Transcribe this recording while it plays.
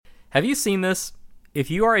Have you seen this? If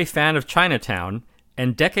you are a fan of Chinatown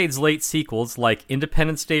and decades-late sequels like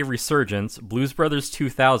Independence Day Resurgence, Blues Brothers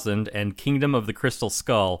 2000, and Kingdom of the Crystal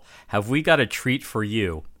Skull, have we got a treat for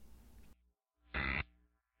you.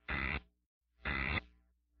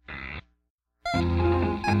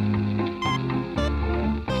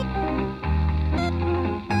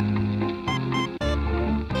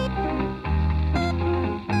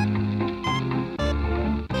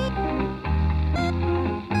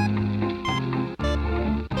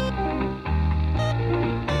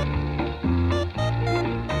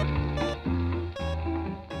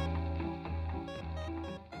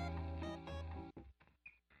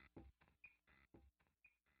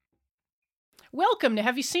 Welcome to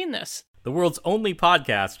Have You Seen This? The world's only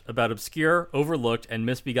podcast about obscure, overlooked, and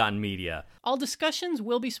misbegotten media. All discussions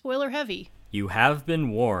will be spoiler heavy. You have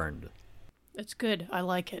been warned. That's good. I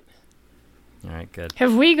like it. All right, good.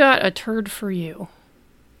 Have we got a turd for you?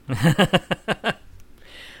 A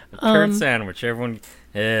turd sandwich. Everyone,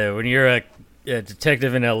 when you're a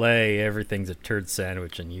detective in L.A., everything's a turd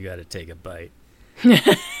sandwich, and you got to take a bite.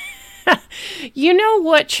 You know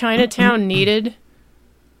what Chinatown needed?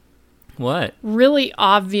 What? Really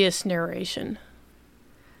obvious narration.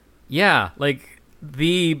 Yeah, like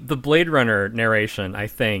the Blade Runner narration, I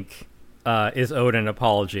think, is owed an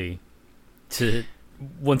apology to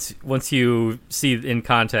once you see in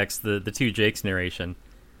context the two Jakes narration.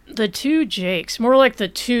 The two Jakes, more like the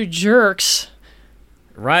two jerks.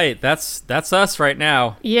 Right, that's us right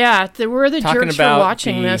now. Yeah, we're the talking jerks for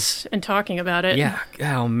watching this and talking about it. Yeah,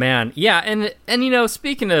 oh man, yeah, and you know,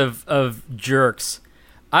 speaking of jerks.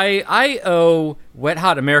 I owe Wet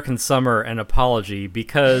Hot American Summer an apology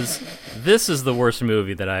because this is the worst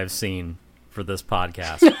movie that I've seen for this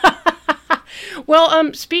podcast.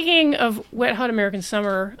 Well, speaking of Wet Hot American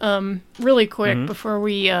Summer, really quick before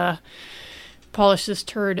we polish this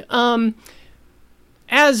turd,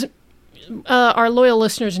 as our loyal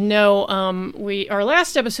listeners know, our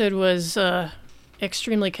last episode was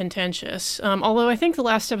extremely contentious. Although I think the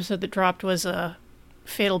last episode that dropped was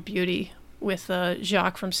Fatal Beauty with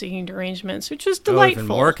Jacques from Seeking Derangements, which was delightful. Even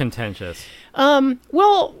more contentious.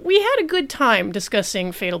 Well, we had a good time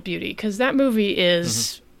discussing Fatal Beauty, because that movie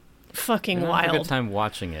is fucking wild. I had a good time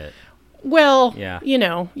watching it. Well, yeah. You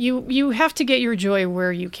know, you have to get your joy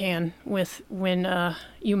where you can when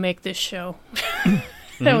you make this show.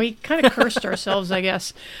 So we kind of cursed ourselves, I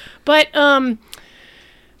guess. But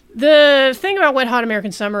the thing about Wet Hot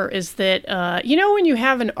American Summer is that, you know, when you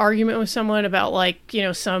have an argument with someone about, like, you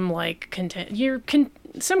know, some, like,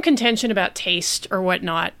 some contention about taste or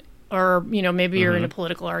whatnot, or, you know, maybe you're in a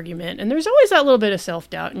political argument, and there's always that little bit of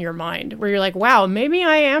self-doubt in your mind where you're like, wow, maybe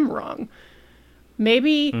I am wrong.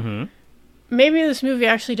 Maybe this movie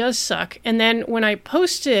actually does suck. And then when I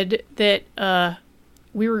posted that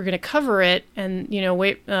we were going to cover it, and, you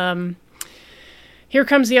know, here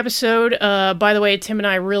comes the episode. By the way, Tim and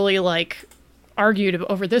I really, argued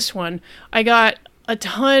over this one. I got a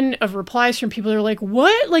ton of replies from people that are like,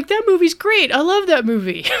 what? Like, that movie's great. I love that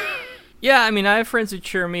movie. Yeah, I mean, I have friends who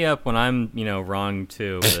cheer me up when I'm, you know, wrong,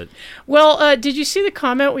 too. But Well, did you see the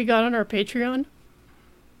comment we got on our Patreon?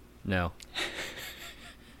 No.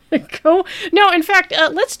 No, in fact,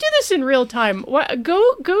 let's do this in real time.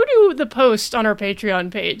 Go to the post on our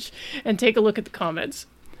Patreon page and take a look at the comments.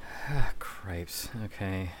 Cripes.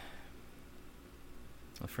 Okay.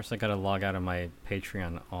 Well, first I gotta log out of my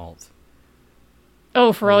Patreon alt.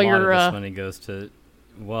 Oh, for all your this money goes to,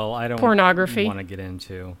 well, I don't pornography. Want to get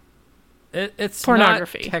into. It's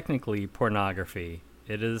pornography. Not technically pornography.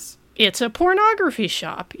 It is. It's a pornography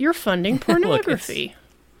shop. You're funding pornography.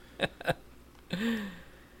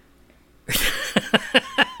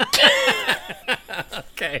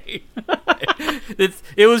 Okay.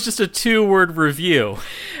 It was just a 2-word review.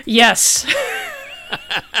 Yes.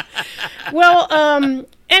 Well,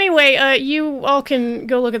 anyway, you all can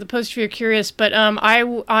go look at the post if you're curious, but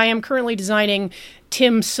I am currently designing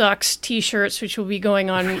Tim Sucks t-shirts, which will be going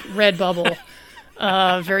on Redbubble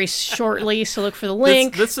very shortly, so look for the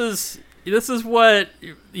link. This is what,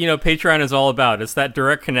 you know, Patreon is all about. It's that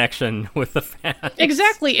direct connection with the fans.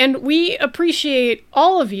 Exactly, and we appreciate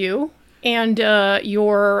all of you and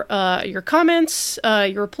your comments,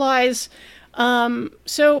 your replies.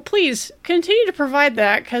 So please continue to provide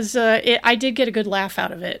that, because I did get a good laugh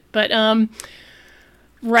out of it. But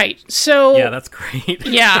right, so yeah, that's great.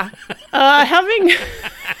 Yeah, having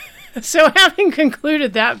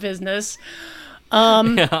concluded that business,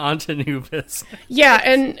 on to new business. Yeah,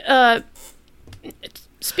 and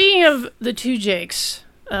speaking of the two Jakes,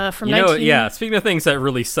 from You know, yeah. Speaking of things that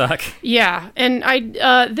really suck, Yeah, and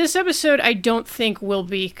this episode I don't think will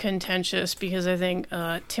be contentious because I think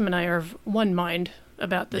Tim and I are of one mind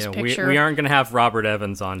about this picture. We aren't going to have Robert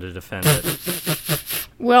Evans on to defend it.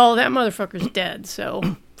 Well, that motherfucker's dead,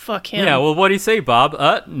 so fuck him. Yeah, well, what do you say,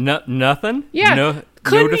 Bob? Nothing? Yeah,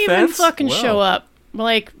 couldn't even fucking show up.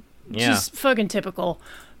 Like, Yeah. just fucking typical.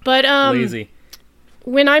 But Lazy.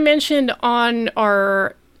 when I mentioned on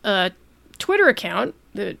our Twitter account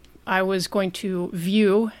that I was going to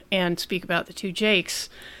view and speak about the two Jakes,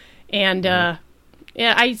 and yeah,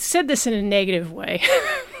 I said this in a negative way,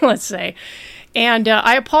 let's say. And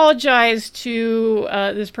I apologize to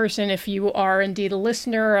this person if you are indeed a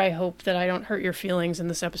listener. I hope that I don't hurt your feelings in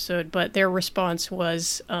this episode. But their response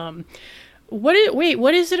was, what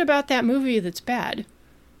is it about that movie that's bad?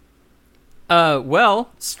 Well,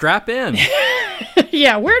 strap in.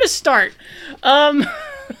 Yeah, where to start?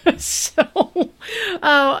 So,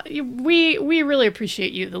 we really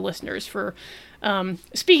appreciate you, the listeners, for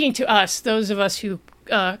speaking to us, those of us who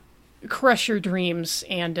crush your dreams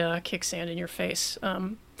and kick sand in your face.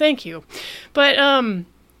 Thank you. But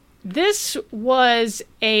this was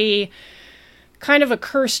a kind of a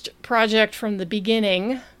cursed project from the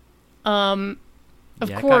beginning. Of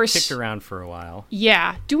course, it got kicked around for a while.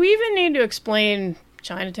 Yeah. Do we even need to explain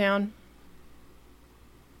Chinatown?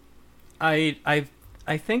 I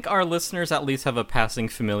think our listeners at least have a passing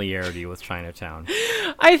familiarity with Chinatown.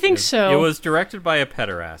 I think so. It was directed by a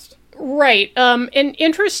pederast. Right. And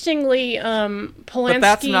interestingly, Polanski... But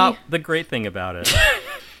that's not the great thing about it.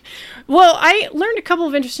 Well, I learned a couple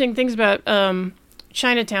of interesting things about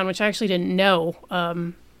Chinatown, which I actually didn't know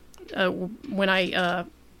when I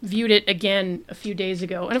viewed it again a few days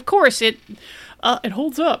ago. And of course, it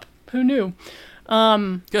holds up. Who knew?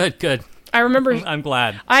 Good. I remember... I'm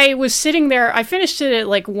glad. I was sitting there. I finished it at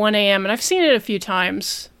like 1 a.m., and I've seen it a few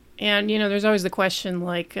times. And, you know, there's always the question,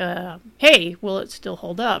 like, hey, will it still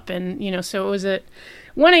hold up? And, you know, so it was at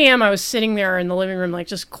 1 a.m., I was sitting there in the living room, like,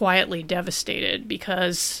 just quietly devastated,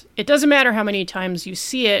 because it doesn't matter how many times you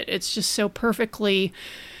see it, it's just so perfectly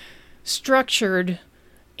structured,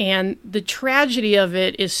 and the tragedy of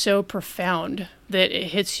it is so profound that it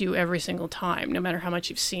hits you every single time, no matter how much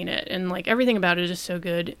you've seen it. And, like, everything about it is so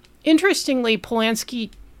good. Interestingly,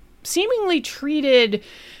 Polanski seemingly treated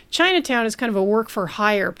Chinatown as kind of a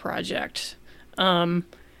work-for-hire project.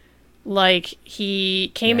 Like,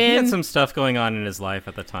 he came in... He had some stuff going on in his life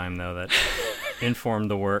at the time, though, that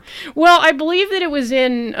informed the work. Well, I believe that it was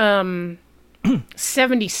in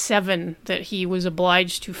 77 that he was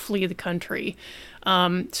obliged to flee the country.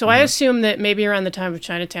 So I assume that maybe around the time of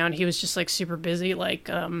Chinatown, he was just, like, super busy, like,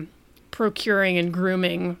 procuring and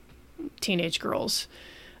grooming teenage girls.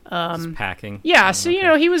 Just packing. Yeah, so, you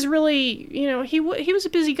know, he was really, you know, he was a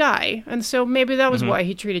busy guy. And so maybe that was why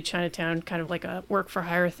he treated Chinatown kind of like a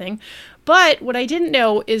work-for-hire thing. But what I didn't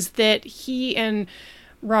know is that he and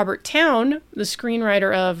Robert Towne, the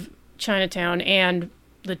screenwriter of Chinatown and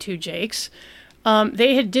The Two Jakes,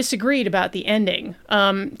 they had disagreed about the ending.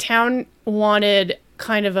 Towne wanted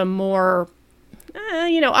kind of a more,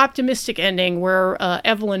 optimistic ending where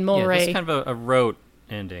Evelyn Mulwray... Yeah, just kind of a rote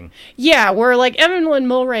ending. Yeah, where like Evelyn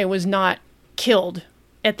Mulwray was not killed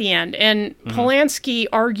at the end, and Polanski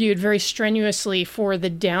argued very strenuously for the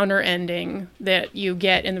downer ending that you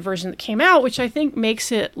get in the version that came out, which I think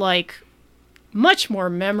makes it like much more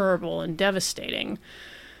memorable and devastating.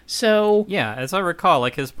 So yeah, as I recall,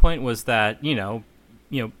 like his point was that you know,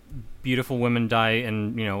 beautiful women die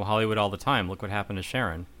in Hollywood all the time. Look what happened to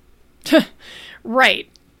Sharon. Right.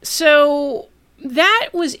 So that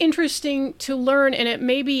was interesting to learn, and it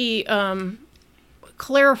maybe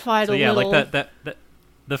clarified a little. Like that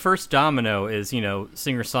the first domino is,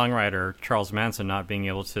 singer-songwriter Charles Manson not being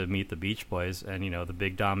able to meet the Beach Boys, and, the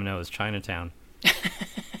big domino is Chinatown.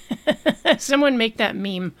 Someone make that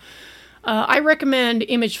meme. I recommend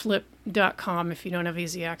imageflip.com if you don't have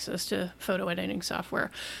easy access to photo editing software.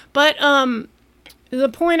 But the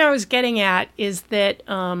point I was getting at is that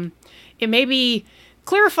it may be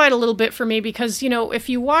clarified a little bit for me because, if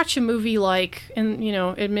you watch a movie like, and,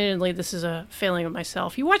 admittedly this is a failing of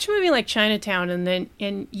myself, you watch a movie like Chinatown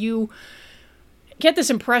and you get this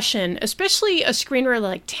impression, especially a screenwriter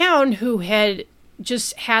like Towne who had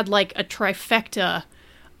just had like a trifecta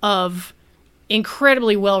of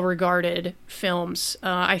incredibly well-regarded films.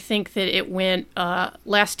 I think that it went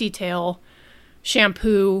Last Detail,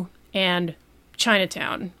 Shampoo, and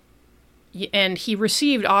Chinatown. And he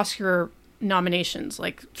received Oscar nominations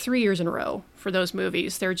like 3 years in a row for those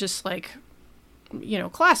movies. They're just like,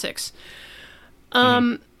 classics.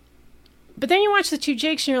 But then you watch The Two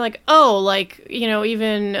Jakes and you're like, oh, like,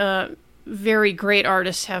 even very great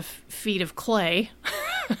artists have feet of clay.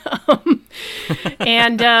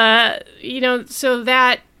 And, so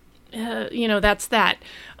that, that's that.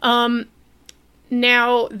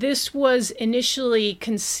 Now, this was initially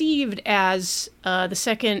conceived as the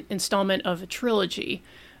second installment of a trilogy.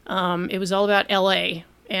 It was all about L.A.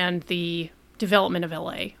 and the development of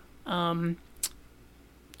L.A.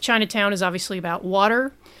 Chinatown is obviously about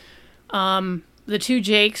water. The Two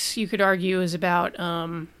Jakes, you could argue, is about,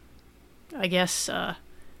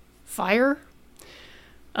 fire,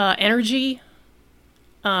 energy.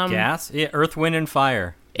 Gas? Yeah, earth, wind, and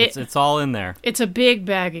fire. It's all in there. It's a big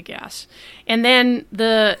bag of gas. And then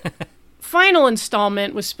the final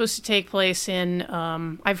installment was supposed to take place in,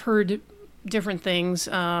 I've heard different things,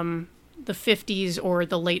 the 50s or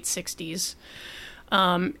the late 60s,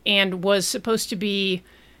 and was supposed to be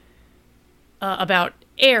about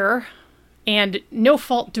air and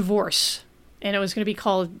no-fault divorce. And it was going to be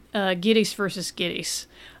called Giddis versus Giddis.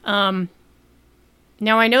 Now,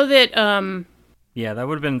 I know that... yeah, that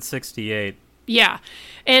would have been 68. Yeah.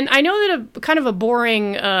 And I know that a kind of a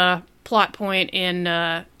boring plot point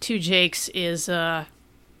in Two Jakes is Jake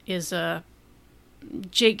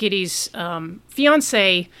Giddys'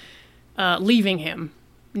 fiance leaving him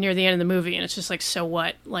near the end of the movie. And it's just like, so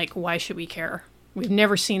what? Like, why should we care? We've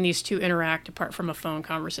never seen these two interact apart from a phone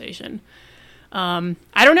conversation. I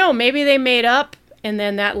don't know. Maybe they made up, and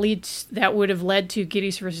then that would have led to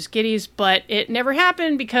Giddis versus Giddis, but it never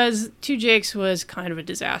happened because Two Jakes was kind of a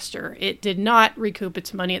disaster. It did not recoup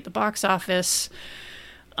its money at the box office.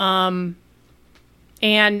 And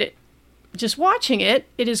just watching it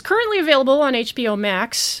is currently available on HBO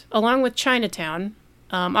Max, along with Chinatown.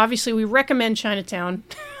 Obviously, we recommend Chinatown.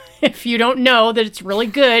 If you don't know that it's really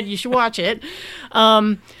good, you should watch it.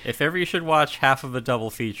 If ever you should watch half of a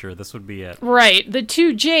double feature, this would be it. Right. The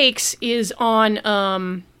Two Jakes is on...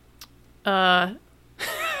 Damn,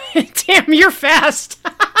 you're fast.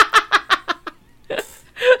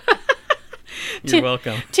 You're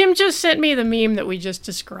welcome. Tim just sent me the meme that we just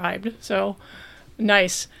described, so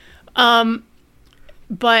nice. But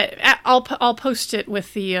I'll post it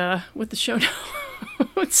with the show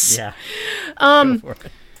notes. Yeah. Go for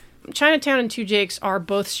it. Chinatown and Two Jakes are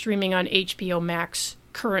both streaming on HBO Max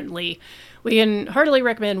currently. We can heartily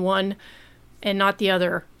recommend one and not the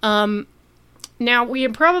other. Now, we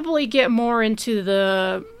can probably get more into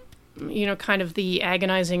the, kind of the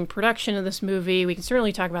agonizing production of this movie. We can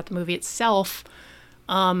certainly talk about the movie itself.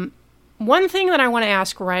 One thing that I want to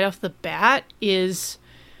ask right off the bat is,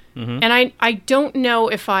 and I don't know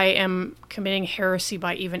if I am committing heresy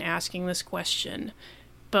by even asking this question,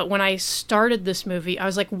 but when I started this movie, I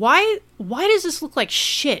was like, why does this look like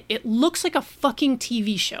shit? It looks like a fucking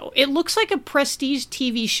TV show. It looks like a prestige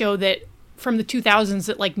TV show that from the 2000s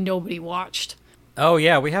that, like, nobody watched. Oh,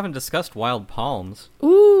 yeah, we haven't discussed Wild Palms.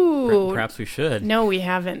 Ooh. Perhaps we should. No, we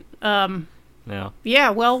haven't. No.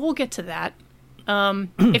 Yeah, well, we'll get to that.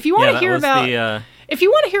 If you want to hear about... If you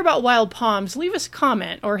want to hear about Wild Palms, leave us a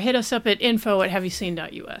comment or hit us up at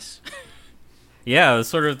info@haveyouseen.us. Yeah, it was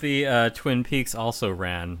sort of the Twin Peaks also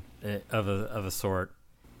ran of a sort.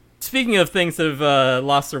 Speaking of things that have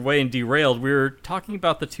lost their way and derailed, we were talking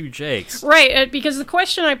about the Two Jakes. Right, because the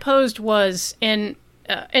question I posed was, and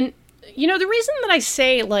the reason that I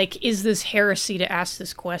say, like, is this heresy to ask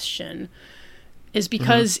this question is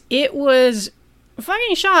because it was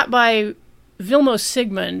fucking shot by Vilmos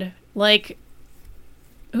Zsigmond, like,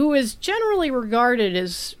 who is generally regarded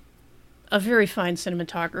as a very fine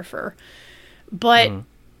cinematographer. But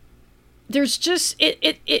there's just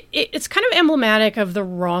it's kind of emblematic of the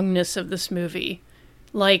wrongness of this movie.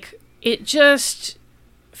 Like, it just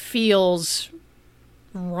feels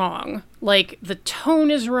wrong. Like, the tone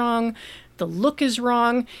is wrong, the look is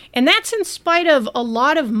wrong, and that's in spite of a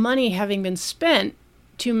lot of money having been spent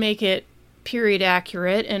to make it period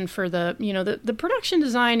accurate, and for the the production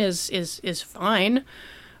design is fine,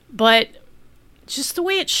 but just the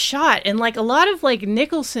way it's shot, and like a lot of like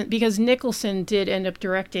Nicholson, because Nicholson did end up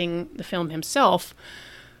directing the film himself.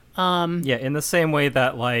 Yeah, in the same way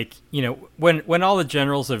that, like, when all the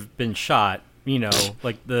generals have been shot,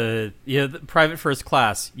 like the Private First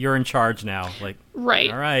Class, you're in charge now. Like,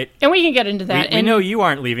 right. All right. And we can get into that. We know you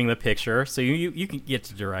aren't leaving the picture, so you can get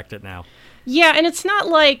to direct it now. Yeah, and it's not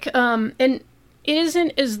like, and it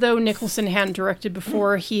isn't as though Nicholson hadn't directed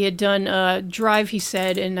before. He had done Drive, he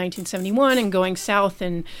said, in 1971 and Going South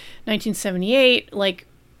in 1978. Like,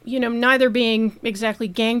 neither being exactly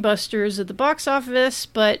gangbusters at the box office,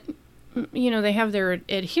 but, they have their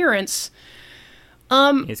adherents.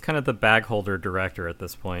 He's kind of the bag holder director at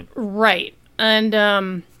this point. Right.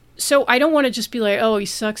 And so I don't want to just be like, oh, he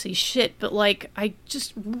sucks, he's shit, but like I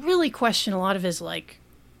just really question a lot of his like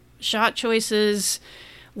shot choices.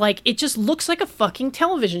 Like it just looks like a fucking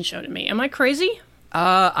television show to me. Am I crazy?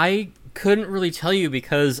 I couldn't really tell you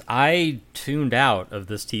because I tuned out of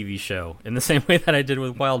this TV show in the same way that I did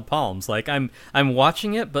with Wild Palms. Like I'm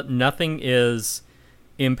watching it, but nothing is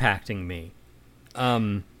impacting me.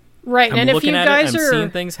 Right, I'm and if looking you at guys it, I'm are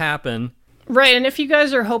seeing things happen. right, and if you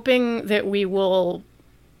guys are hoping that we will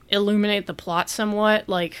illuminate the plot somewhat,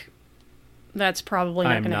 like that's probably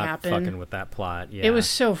not I'm going to not happen. fucking with that plot. Yeah, It was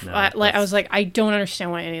so no, I was like, I don't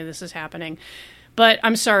understand why any of this is happening. But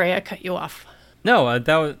I'm sorry, I cut you off. No,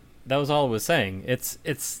 that was all I was saying. It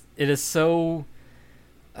is so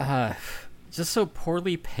just so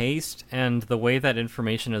poorly paced, and the way that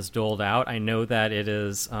information is doled out. I know that it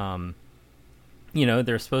is there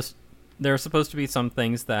are supposed to be some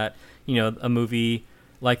things that, a movie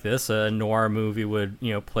like this, a noir movie, would,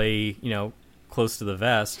 play, close to the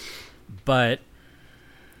vest, but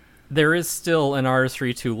there is still an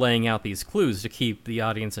artistry to laying out these clues to keep the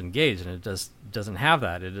audience engaged, and it just doesn't have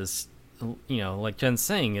that. It is, like Jen's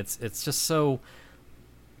saying, it's just so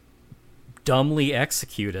dumbly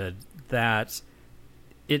executed that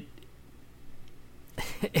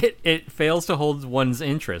it fails to hold one's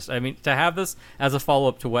interest. I mean, to have this as a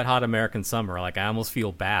follow-up to Wet Hot American Summer, like, I almost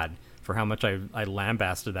feel bad for how much I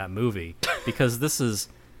lambasted that movie, because this is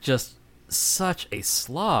just such a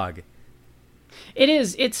slog. It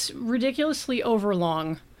is. It's ridiculously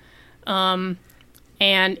overlong. And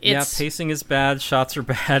it's... Yeah, pacing is bad, shots are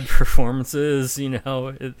bad, performances,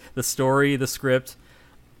 the story, the script.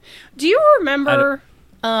 Do you remember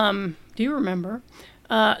that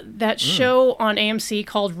show on AMC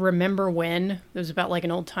called Remember When? It was about like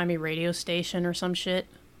an old-timey radio station or some shit.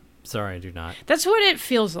 Sorry, I do not. That's what it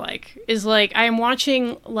feels like. Is like I'm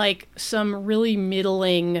watching like some really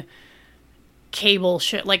middling cable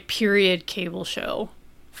show, like period cable show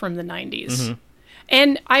from the 90s. Mm-hmm.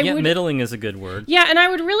 And middling is a good word. Yeah, and I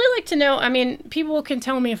would really like to know, I mean, people can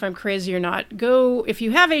tell me if I'm crazy or not. Go, if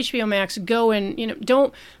you have HBO Max, go and,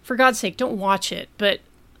 don't, for God's sake, don't watch it. But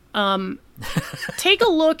take a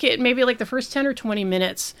look at maybe like the first 10 or 20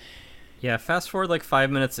 minutes. Yeah, fast forward like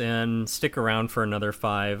 5 minutes in, stick around for another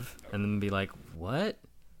 5, and then be like, what?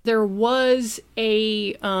 There was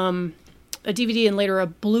a DVD and later a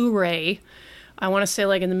Blu-ray, I want to say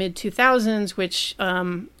like in the mid-2000s, which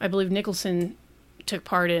I believe Nicholson took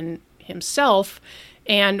part in himself,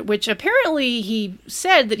 and which apparently he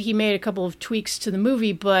said that he made a couple of tweaks to the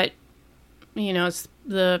movie, but, it's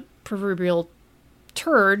the proverbial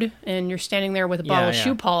turd, and you're standing there with a bottle of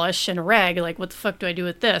shoe polish and a rag, like, what the fuck do I do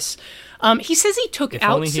with this? He says he took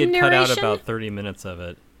out some narration. If only he had cut out about 30 minutes of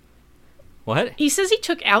it. What? He says he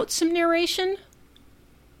took out some narration.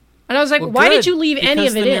 And I was like, why did you leave any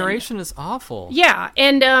of it in? Because the narration is awful. Yeah,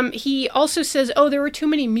 and he also says, there were too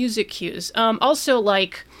many music cues. Also,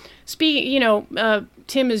 like,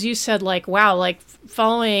 Tim, as you said, like, wow, like,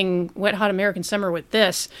 following Wet Hot American Summer with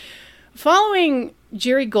this, following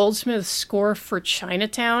Jerry Goldsmith's score for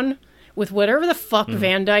Chinatown with whatever the fuck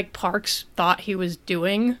Van Dyke Parks thought he was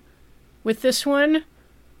doing with this one,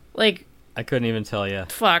 like... I couldn't even tell you.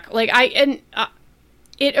 Fuck. Like,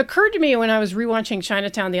 it occurred to me when I was rewatching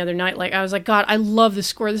Chinatown the other night, like, I was like, God, I love this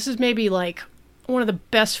score. This is maybe, like, one of the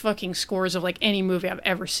best fucking scores of, like, any movie I've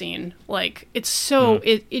ever seen. Like, it's so,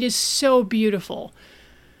 it is so beautiful.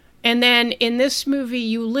 And then in this movie,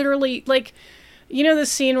 you literally, like, the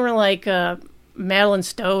scene where, like, Madeline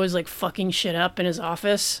Stowe is, like, fucking shit up in his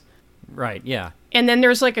office? Right, yeah. And then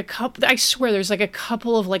there's, like, I swear, there's, like, a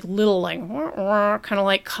couple of, like, little, like, kind of,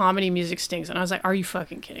 like, comedy music stings. And I was like, are you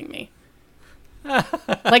fucking kidding me?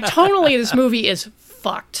 Like, tonally, this movie is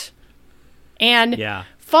fucked. And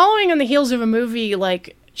following on the heels of a movie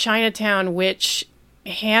like Chinatown, which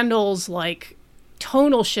handles, like,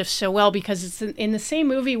 tonal shifts so well, because it's in the same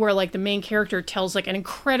movie where, like, the main character tells, like, an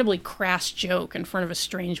incredibly crass joke in front of a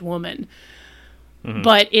strange woman. Mm-hmm.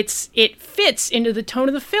 But it fits into the tone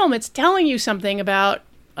of the film. It's telling you something about,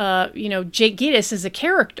 Jake Gittes as a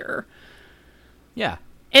character. Yeah.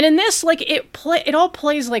 And in this, like, it all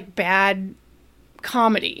plays like bad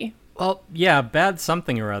comedy. Well, yeah, bad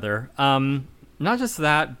something or other. Not just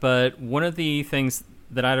that, but one of the things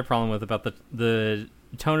that I had a problem with about the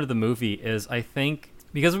tone of the movie is, I think,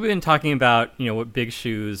 because we've been talking about, what big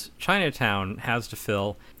shoes Chinatown has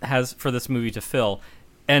for this movie to fill,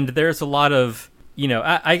 and there's a lot of,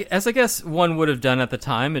 I guess one would have done at the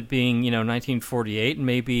time, it being, 1948, and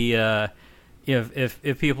maybe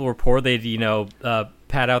if people were poor, they'd,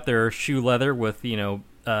 pad out their shoe leather with,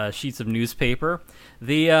 sheets of newspaper.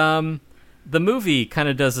 The the movie kind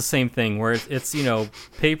of does the same thing, where it's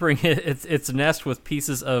papering its nest with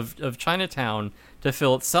pieces of Chinatown to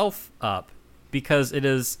fill itself up, because it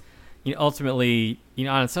is ultimately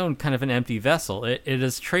on its own kind of an empty vessel. It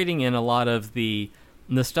is trading in a lot of the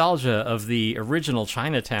nostalgia of the original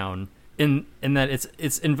Chinatown in that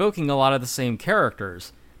it's invoking a lot of the same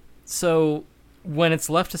characters. So when it's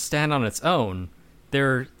left to stand on its own,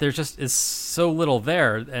 there just is so little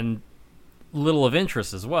there, and little of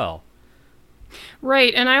interest as well.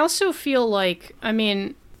 Right, and I also feel like, I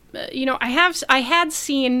mean, I had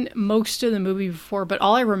seen most of the movie before, but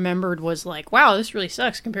all I remembered was like, wow, this really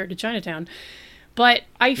sucks compared to Chinatown. But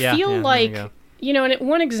I feel like, and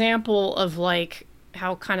one example of like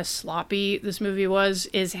how kind of sloppy this movie was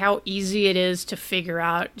is how easy it is to figure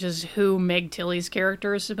out just who Meg Tilly's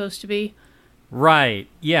character is supposed to be. Right.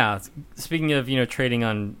 Yeah. Speaking of, trading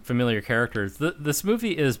on familiar characters, this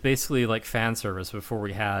movie is basically like fan service before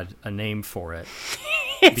we had a name for it.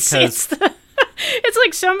 It's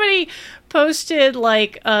like somebody posted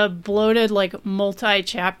like a bloated, like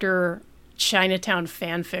multi-chapter Chinatown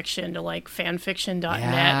fan fiction to like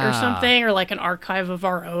fanfiction.net or something, or like an archive of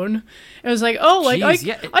our own. It was like, oh, like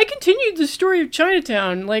I continued the story of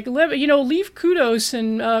Chinatown. Like, leave kudos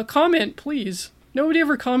and comment, please. Nobody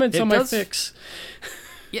ever comments on my fics.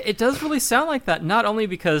 Yeah, it does really sound like that. Not only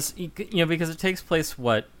because because it takes place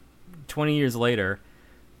 20 years later.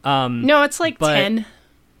 No, it's like 10.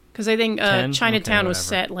 Because I think 10? Chinatown was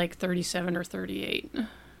set like 37 or 38.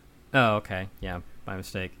 Oh, okay. Yeah, my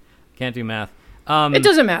mistake. Can't do math. It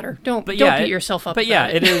doesn't matter. Don't beat yourself up. But yeah,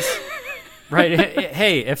 it is. Right.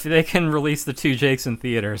 Hey, if they can release the 2 Jakes in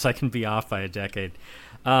theaters, I can be off by a decade.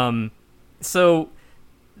 So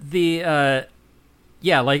the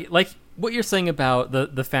like what you're saying about the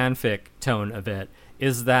fanfic tone of it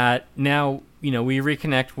is that now we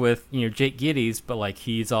reconnect with Jake Gittes, but like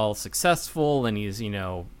he's all successful and he's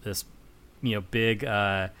this big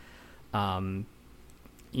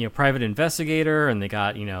private investigator, and they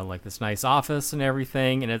got like this nice office and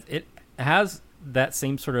everything, and it has that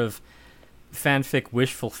same sort of fanfic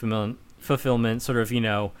wish fulfillment sort of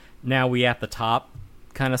now we at the top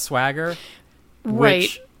kind of swagger, right?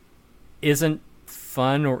 Which isn't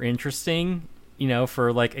fun or interesting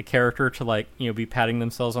for like a character to like be patting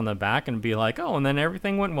themselves on the back and be like, oh, and then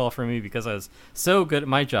everything went well for me because I was so good at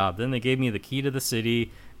my job. Then they gave me the key to the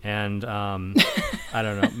city, and I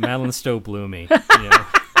don't know, Madeline Stowe blew me.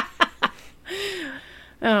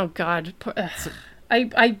 Oh God,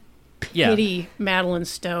 I pity Madeline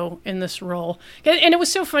Stowe in this role, and it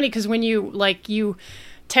was so funny because when you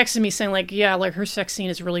texted me saying like, yeah, like her sex scene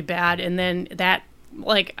is really bad, and then that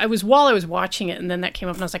like while I was watching it, and then that came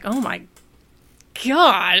up, and I was like, oh my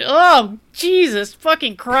God, oh Jesus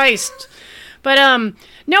fucking Christ. But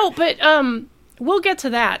we'll get to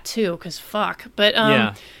that too, because fuck. But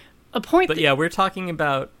a point. But we're talking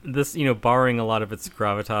about this, borrowing a lot of its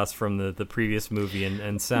gravitas from the previous movie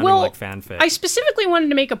and sounding like fanfic. I specifically wanted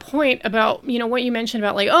to make a point about, what you mentioned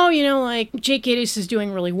about like, oh, like Jake Gittes is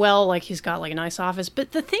doing really well, like he's got like a nice office.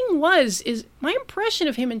 But the thing is my impression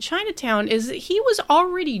of him in Chinatown is that he was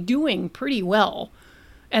already doing pretty well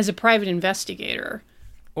as a private investigator.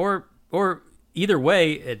 Or either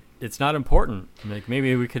way, it's not important. Like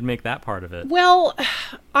maybe we could make that part of it. Well,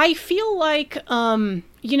 I feel like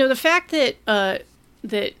the fact that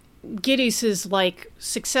that Gittes is like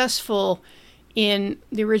successful in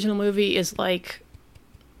the original movie is like,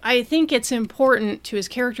 I think it's important to his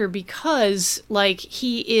character because like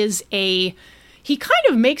he kind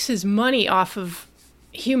of makes his money off of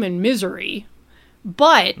human misery,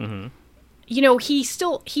 but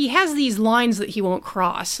he has these lines that he won't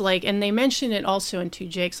cross, like, and they mention it also in 2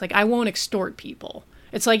 Jakes, like, I won't extort people.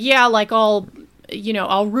 It's like, yeah, like I'll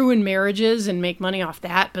ruin marriages and make money off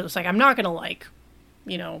that, but it's like I'm not gonna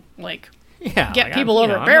get people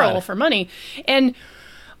over a barrel for money. And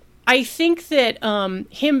I think that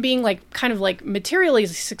him being like kind of like materially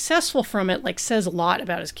successful from it like says a lot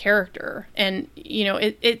about his character. And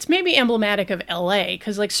it's maybe emblematic of LA,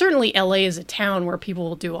 because like certainly LA is a town where people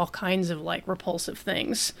will do all kinds of like repulsive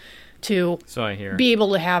things to be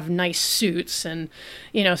able to have nice suits and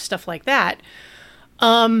stuff like that.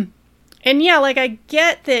 And yeah, like I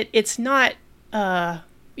get that it's not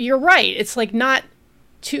you're right, it's like not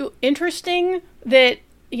too interesting that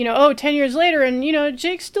 10 years later and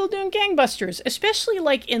Jake's still doing gangbusters, especially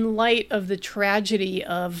like in light of the tragedy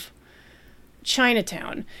of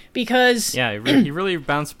Chinatown, because he really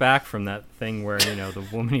bounced back from that thing where the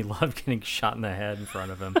woman he loved getting shot in the head in front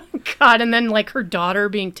of him. God, and then like her daughter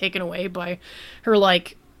being taken away by her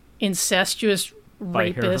like incestuous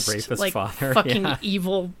rapist like father. Fucking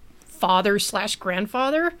evil father /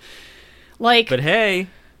 grandfather. Like, But hey,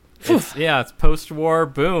 it's post-war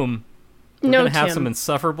boom. We're gonna have some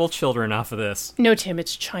insufferable children off of this. No, Tim,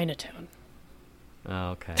 it's Chinatown. Oh,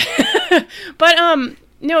 okay. But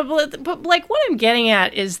no, but like what I'm getting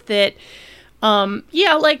at is that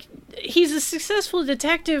like he's a successful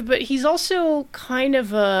detective, but he's also kind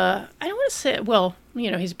of I don't want to say, well,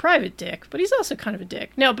 he's a private dick, but he's also kind of a dick.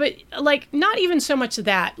 No, but like not even so much of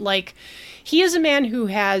that. Like he is a man who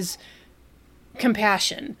has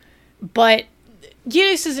compassion, but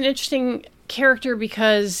Gittes is an interesting character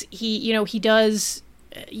because he does,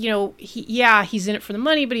 he's in it for the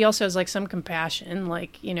money, but he also has like some compassion.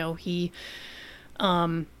 Like, he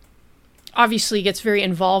obviously gets very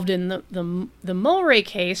involved in the Mulray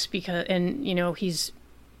case because, and he's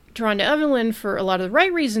drawn to Evelyn for a lot of the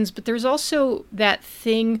right reasons, but there's also that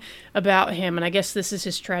thing about him, and I guess this is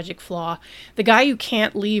his tragic flaw, the guy you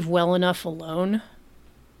can't leave well enough alone.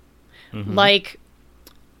 Mm-hmm. Like,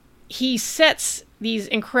 he sets these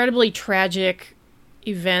incredibly tragic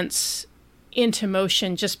events into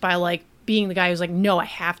motion just by like being the guy who's like, no, I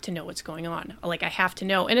have to know what's going on. Like, I have to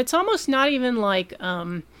know. And it's almost not even like,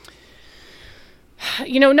 not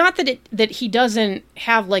that he doesn't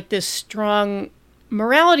have like this strong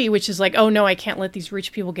morality, which is like, oh no, I can't let these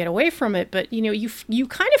rich people get away from it. But you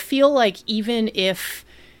kind of feel like even if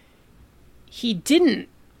he didn't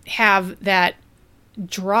have that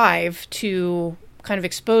drive to kind of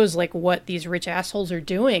expose like what these rich assholes are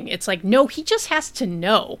doing, it's like, no, he just has to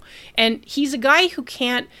know. And he's a guy who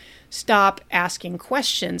can't stop asking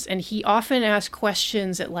questions, and he often asks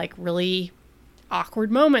questions at like really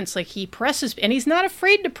awkward moments. Like he presses, and he's not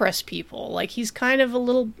afraid to press people. Like he's kind of a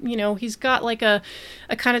little, he's got like a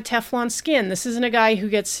kind of Teflon skin. This isn't a guy who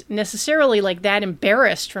gets necessarily like that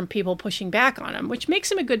embarrassed from people pushing back on him, which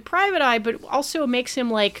makes him a good private eye, but also makes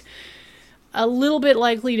him like a little bit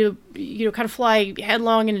likely to, kind of fly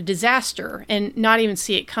headlong into disaster and not even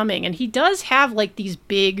see it coming. And he does have like these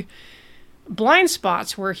big blind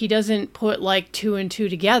spots where he doesn't put like two and two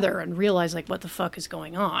together and realize like what the fuck is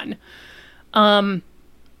going on. I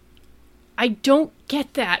don't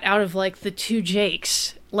get that out of like the two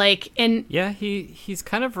Jakes. Like, and yeah, he's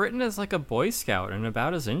kind of written as like a Boy Scout and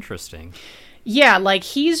about as interesting. Yeah, like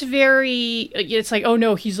he's very, it's like, oh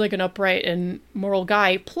no, he's like an upright and moral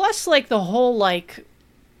guy. Plus like the whole like,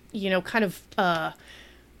 kind of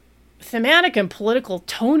thematic and political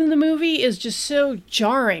tone of the movie is just so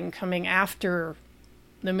jarring coming after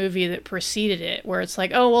the movie that preceded it, where it's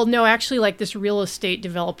like, oh, well, no, actually like this real estate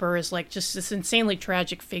developer is like just this insanely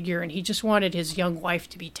tragic figure and he just wanted his young wife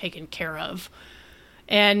to be taken care of.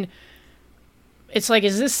 And it's like,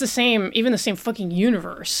 is this the same fucking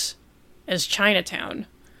universe as Chinatown?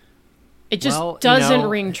 It just doesn't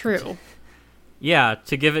ring true. Yeah,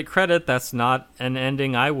 to give it credit, that's not an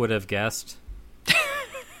ending I would have guessed.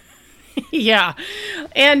 Yeah.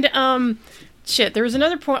 And there was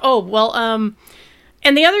another point. Oh, well,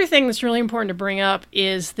 and the other thing that's really important to bring up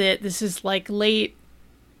is that this is like late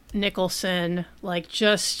Nicholson, like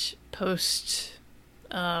just post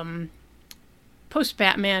Batman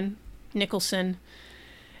Nicholson.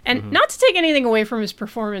 And not to take anything away from his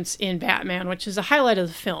performance in Batman, which is a highlight of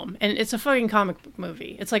the film. And it's a fucking comic book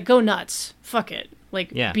movie. It's like, go nuts. Fuck it. Like,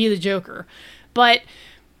 be the Joker. But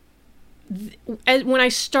when I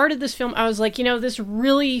started this film, I was like, this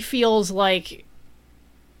really feels like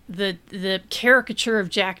the caricature of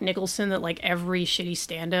Jack Nicholson that like every shitty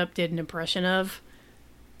stand-up did an impression of.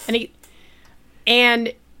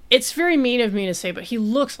 And it's very mean of me to say, but he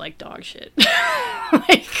looks like dog shit.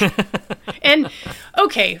 And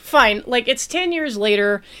okay, fine. Like, it's 10 years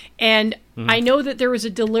later, and I know that there was a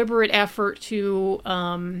deliberate effort to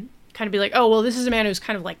kind of be like, oh, well, this is a man who's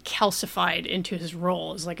kind of like calcified into his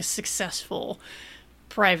role as like a successful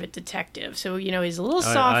private detective. So, he's a little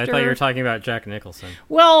softer. I thought you were talking about Jack Nicholson.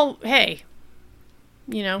 Well, hey,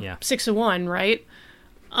 6 of 1, right?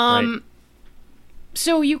 Right.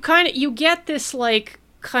 So you get this like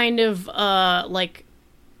kind of like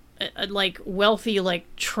wealthy,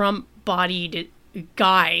 like Trump-bodied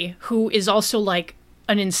guy who is also like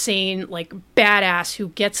an insane, like badass who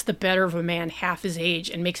gets the better of a man half his age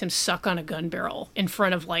and makes him suck on a gun barrel in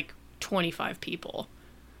front of like 25 people.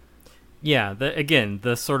 Yeah,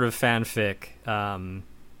 the sort of fanfic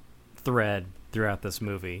thread throughout this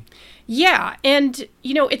movie. Yeah, and,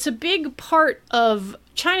 it's a big part of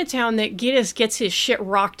Chinatown that Gittes gets his shit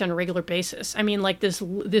rocked on a regular basis. I mean, like this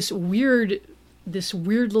weird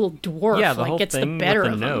little dwarf like gets the better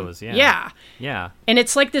of him. Nose, yeah. And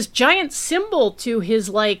it's like this giant symbol to his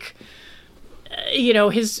like,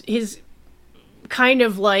 his kind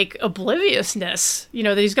of like obliviousness,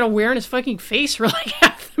 that he's gonna wear in his fucking face for like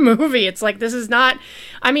half the movie. It's like, this is not,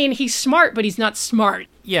 I mean, he's smart, but he's not smart.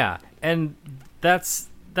 Yeah, and that's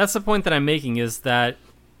the point that I'm making, is that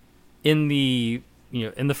in the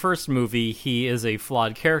first movie, he is a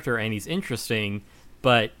flawed character and he's interesting,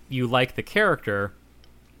 but you like the character.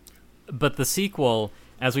 But the sequel,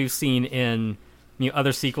 as we've seen in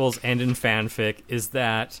other sequels and in fanfic, is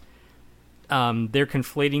that they're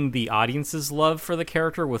conflating the audience's love for the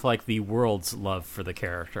character with like the world's love for the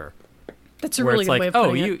character. That's a really good way of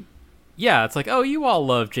putting it. Yeah, it's like, oh, you all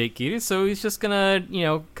love Jake Gittes, so he's just gonna,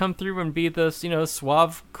 come through and be this,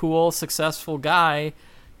 suave, cool, successful guy,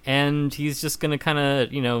 and he's just gonna kind of,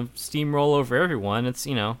 steamroll over everyone. It's,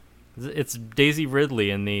 it's Daisy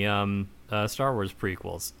Ridley in the Star Wars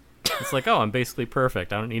prequels. It's like, oh, I'm basically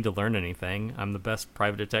perfect. I don't need to learn anything. I'm the best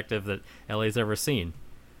private detective that LA's ever seen.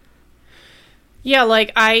 Yeah,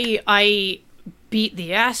 like, I beat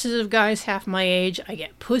the asses of guys half my age. I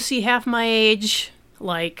get pussy half my age.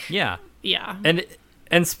 Like, yeah.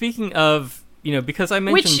 And speaking of, because I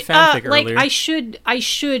mentioned fanfic earlier. I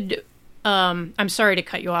should, I'm sorry to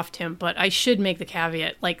cut you off, Tim, but I should make the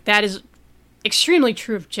caveat. Like, that is extremely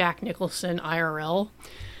true of Jack Nicholson IRL.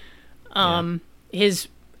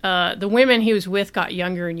 The women he was with got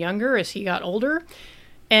younger and younger as he got older.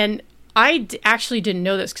 And I actually didn't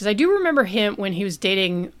know this, because I do remember him when he was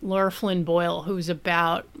dating Laura Flynn Boyle, who was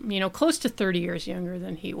about, close to 30 years younger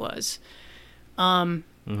than he was.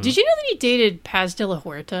 Did you know that he dated Paz de la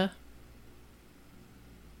Huerta?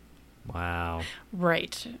 Wow.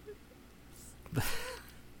 Right.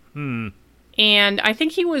 And I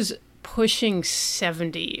think he was pushing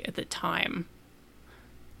 70 at the time.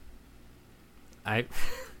 I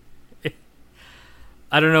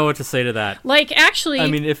don't know what to say to that. Like, actually, I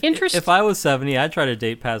mean, if I was 70, I'd try to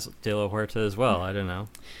date Paz de la Huerta as well. I don't know.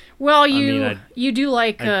 Well, you do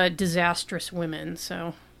like disastrous women,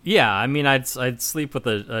 so. Yeah, I mean, I'd sleep with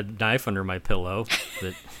a knife under my pillow.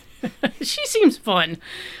 But... She seems fun.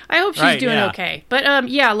 I hope she's doing okay. But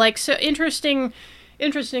so interesting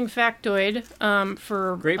factoid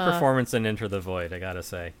for great performance in Enter the Void, I gotta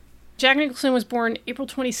say. Jack Nicholson was born April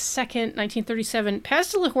 22nd, 1937.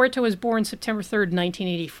 Paz de la Huerta was born September 3rd,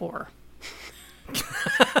 1984.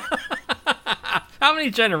 How many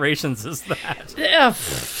generations is that?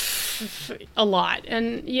 A lot.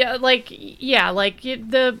 And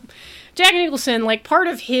the Jack Nicholson, like, part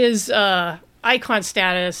of his icon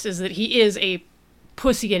status is that he is a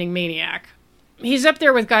pussy-getting maniac. He's up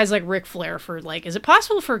there with guys like Ric Flair for, like, is it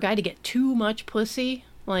possible for a guy to get too much pussy?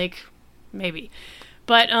 Like, maybe.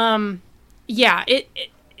 But, it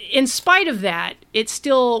in spite of that, it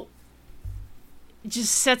still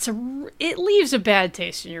just it leaves a bad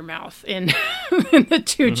taste in your mouth in the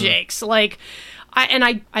two Jakes. Like,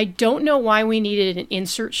 I don't know why we needed an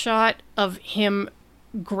insert shot of him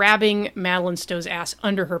grabbing Madeline Stowe's ass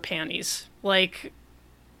under her panties. Like,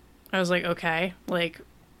 I was like, okay, like,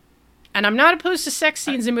 and I'm not opposed to sex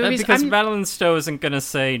scenes in movies. Because Madeline Stowe isn't going to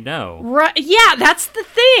say no. Right, yeah, that's the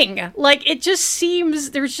thing. Like, it just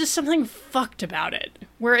seems there's just something fucked about it.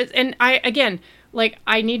 And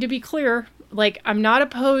I need to be clear, like, I'm not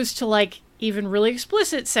opposed to, like, even really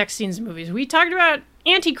explicit sex scenes in movies. We talked about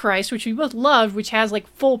Antichrist, which we both loved, which has, like,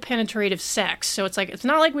 full penetrative sex. So it's like, it's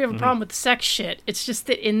not like we have a problem with the sex shit. It's just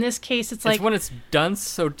that in this case, it's like... when it's done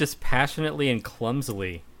so dispassionately and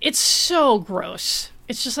clumsily. It's so gross.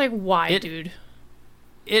 It's just like, why, dude?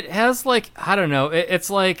 It has, like, I don't know. It's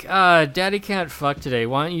like, Daddy can't fuck today.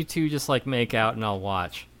 Why don't you two just, like, make out and I'll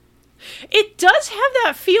watch? It does have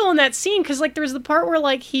that feel in that scene, because, like, there's the part where,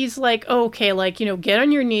 like, he's like, oh, okay, like, get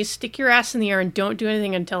on your knees, stick your ass in the air, and don't do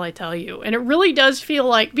anything until I tell you. And it really does feel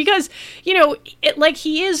like, because, like,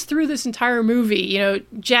 he is through this entire movie,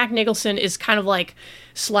 Jack Nicholson is kind of, like,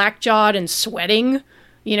 slack-jawed and sweating,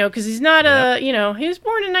 because he's not he was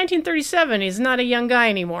born in 1937. He's not a young guy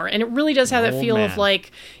anymore. And it really does have that feel of,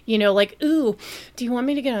 like, like, ooh, do you want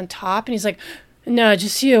me to get on top? And he's like, no,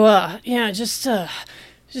 just you,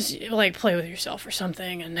 just like play with yourself or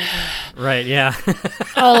something, and right, yeah.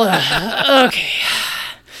 I'll okay.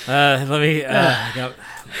 Let me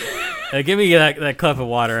give me that cup of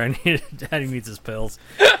water. Daddy needs his pills.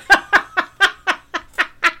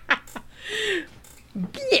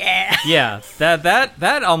 Yeah,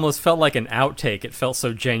 that almost felt like an outtake. It felt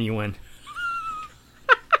so genuine.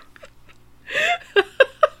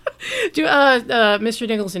 Mr.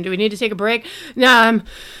 Nicholson, do we need to take a break? Nah,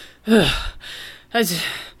 yeah.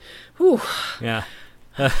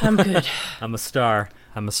 I'm good. I'm a star.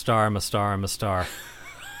 I'm a star. I'm a star. I'm a star.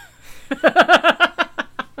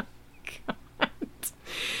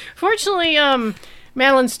 Fortunately,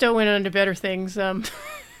 Madeline Stowe went on to better things. 12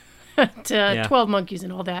 Monkeys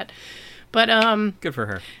and all that. But Good for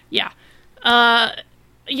her. yeah.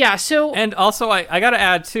 Yeah, so... And also, I gotta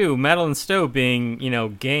add, too, Madeline Stowe being,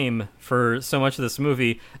 game for so much of this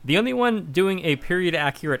movie, the only one doing a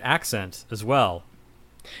period-accurate accent as well.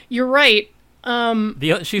 You're right.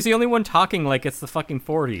 She's the only one talking like it's the fucking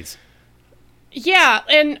 40s. Yeah,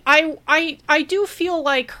 and I do feel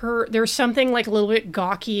like there's something like a little bit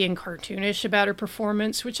gawky and cartoonish about her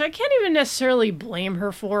performance, which I can't even necessarily blame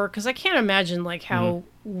her for, because I can't imagine like how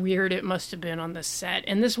weird it must have been on the set.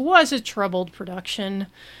 And this was a troubled production.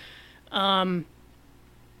 And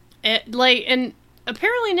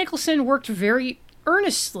apparently Nicholson worked very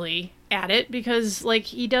earnestly at it, because like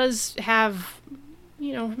he does have,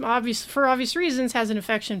 for obvious reasons, has an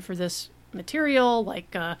affection for this material,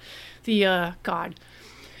 like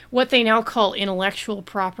what they now call intellectual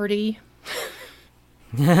property.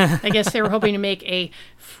 I guess they were hoping to make a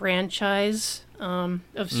franchise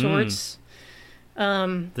of sorts.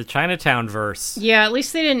 The Chinatown verse. Yeah, at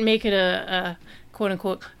least they didn't make it a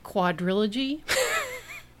quote-unquote quadrilogy.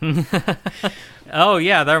 Oh,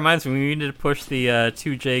 yeah, that reminds me. We need to push the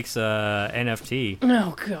Two Jakes NFT.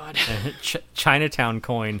 Oh, God. Chinatown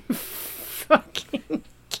coin. Fucking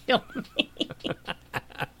kill me.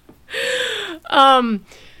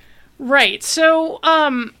 Right. So,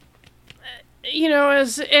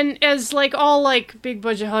 as like all like big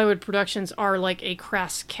budget Hollywood productions are like a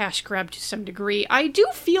crass cash grab to some degree, I do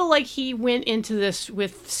feel like he went into this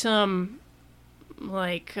with some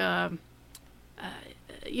like, good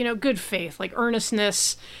faith, like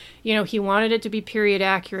earnestness. He wanted it to be period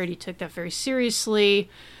accurate. He took that very seriously.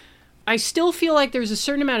 I still feel like there's a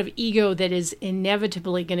certain amount of ego that is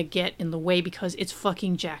inevitably going to get in the way, because it's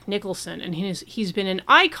fucking Jack Nicholson, and he's been an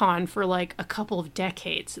icon for like a couple of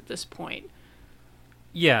decades at this point.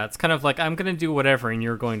 Yeah, it's kind of like, I'm going to do whatever and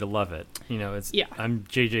you're going to love it. I'm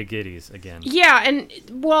JJ Gittes again. Yeah, and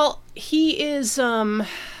well, he is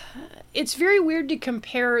it's very weird to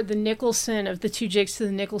compare the Nicholson of the Two Jakes to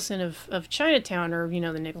the Nicholson of Chinatown, or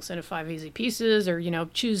the Nicholson of Five Easy Pieces, or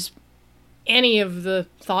choose any of the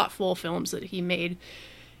thoughtful films that he made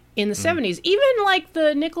in the 70s. Even like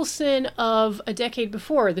the Nicholson of a decade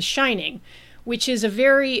before, The Shining, which is a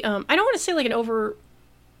very, I don't want to say like an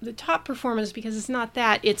over-the-top performance, because it's not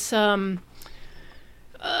that. It's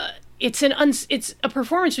it's a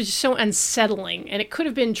performance which is so unsettling, and it could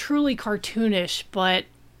have been truly cartoonish, but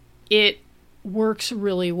it works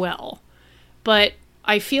really well. But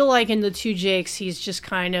I feel like in the Two Jakes, he's just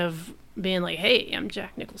kind of being like, hey, I'm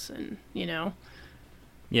Jack Nicholson,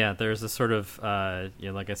 Yeah, there's a sort of,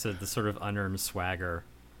 like I said, the sort of unearned swagger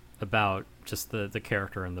about just the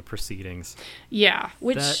character and the proceedings. Yeah,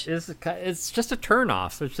 which... it's just a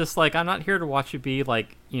turnoff. It's just like, I'm not here to watch you be,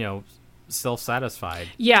 like, self-satisfied.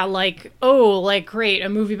 Yeah, like, great, a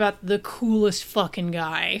movie about the coolest fucking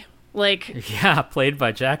guy. Like... Yeah, played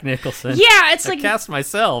by Jack Nicholson. Yeah, it's like... I cast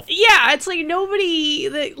myself. Yeah, it's like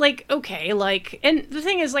nobody... Like, okay, like... And the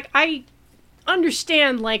thing is, like, I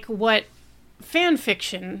understand, like, what fan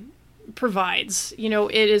fiction provides.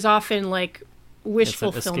 It is often, like, wish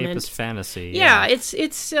fulfillment. Escapist fantasy. Yeah,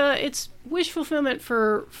 it's wish fulfillment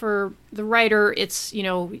for the writer. It's,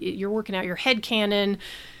 you're working out your headcanon,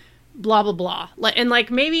 blah, blah, blah. And, like,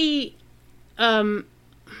 maybe...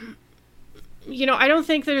 I don't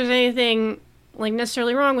think there's anything like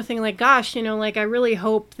necessarily wrong with thinking like, gosh, like I really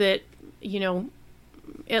hope that,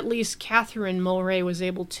 at least Catherine Mulray was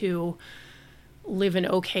able to live an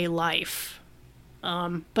okay life.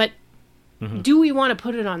 But do we want to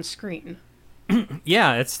put it on screen?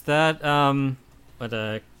 Yeah, it's that,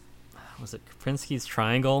 was it Kaprinski's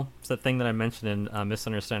Triangle? It's that thing that I mentioned in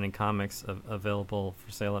Misunderstanding Comics, available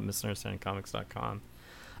for sale at misunderstandingcomics.com,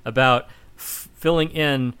 about filling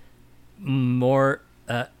in more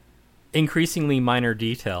increasingly minor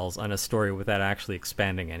details on a story without actually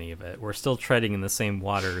expanding any of it. We're still treading in the same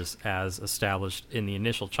waters as established in the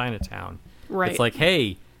initial Chinatown. Right. It's like,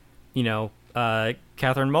 hey,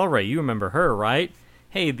 Catherine Mulray, you remember her, right?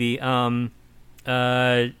 Hey, the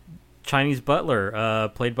Chinese butler,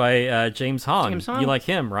 played by James Hong. You like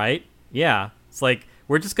him, right? Yeah. It's like,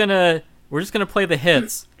 we're just gonna play the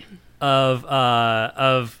hits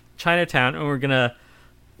of Chinatown, and we're gonna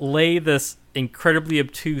lay this incredibly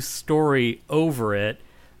obtuse story over it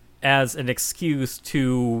as an excuse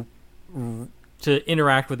to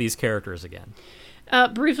interact with these characters again.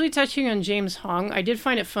 Briefly touching on James Hong, I did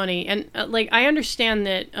find it funny, and I understand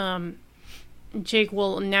that Jake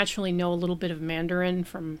will naturally know a little bit of Mandarin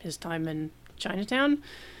from his time in Chinatown.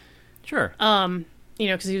 Sure.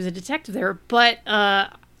 Because he was a detective there, but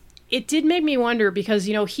it did make me wonder, because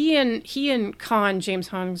he and Khan, James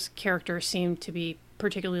Hong's character, seemed to be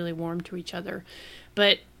particularly warm to each other,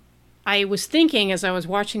 but I was thinking as I was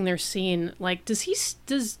watching their scene, like, does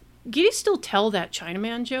Giddy still tell that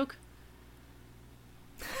Chinaman joke?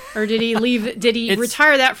 Or did he leave? Did he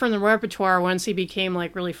retire that from the repertoire once he became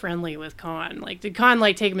like really friendly with Khan? Like, did Khan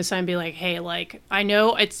like take him aside and be like, "Hey, like, I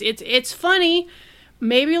know it's funny,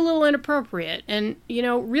 maybe a little inappropriate, and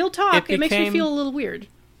real talk, it makes me feel a little weird."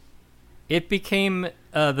 It became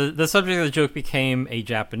the subject of the joke became a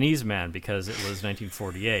Japanese man because it was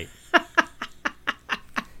 1948.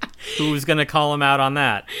 Who was going to call him out on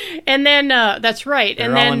that? And then that's right. They're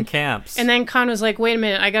and then all in camps. And then Khan was like, "Wait a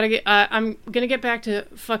minute, I gotta get. I'm gonna get back to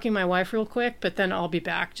fucking my wife real quick, but then I'll be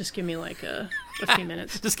back. Just give me like a few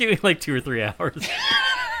minutes. Just give me like 2 or 3 hours."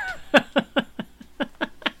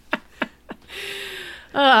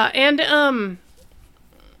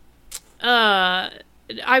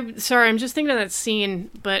 I'm sorry, I'm just thinking of that scene,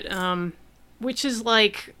 but which is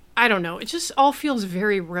like, I don't know, it just all feels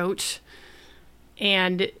very rote,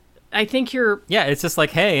 and I think yeah, it's just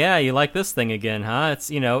like, hey, yeah, you like this thing again, huh? It's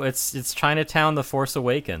it's Chinatown: The Force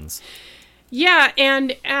Awakens. Yeah,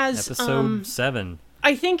 and as episode 7,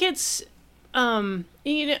 I think it's and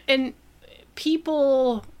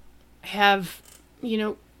people have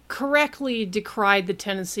correctly decried the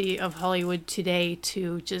tendency of Hollywood today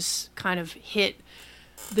to just kind of hit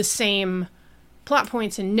the same plot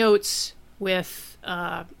points and notes with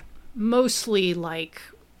mostly like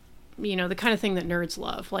the kind of thing that nerds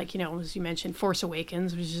love, like as you mentioned, Force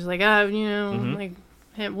Awakens, which is like like,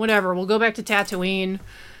 hey, whatever, we'll go back to Tatooine,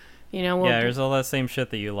 there's all that same shit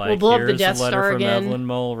that you like. We'll blow here's up the Death a letter Star from again. Evelyn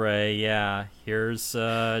Mulwray. Yeah, here's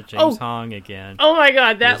James Hong again. Oh my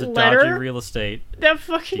god, that here's a letter, dodgy real estate that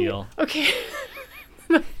fucking deal. Okay.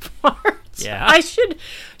 The parts. Yeah,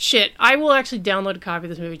 I will actually download a copy of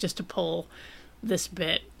this movie just to pull this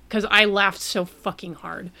bit because I laughed so fucking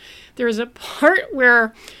hard. There is a part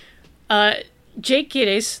where Jake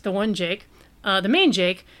Gittes, the one Jake, the main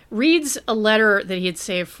Jake, reads a letter that he had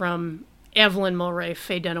saved from Evelyn Mulwray,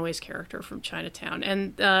 Faye Dunaway's character from Chinatown.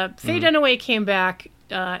 And Faye Dunaway came back,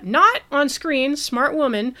 not on screen, smart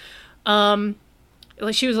woman.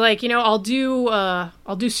 She was like, I'll do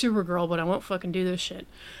Supergirl, but I won't fucking do this shit.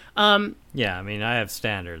 Yeah, I mean, I have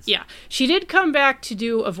standards. Yeah. She did come back to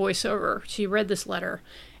do a voiceover. She read this letter.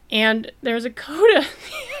 And there's a coda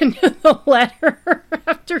in the letter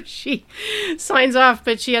after she signs off,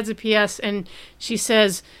 but she adds a PS, and she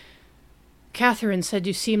says, "Catherine said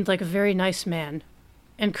you seemed like a very nice man."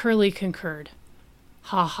 And Curly concurred.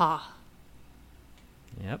 Ha ha.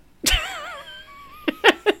 Yep.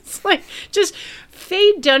 It's like just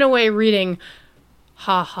Faye Dunaway reading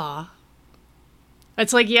ha ha.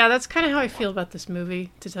 It's like, yeah, that's kind of how I feel about this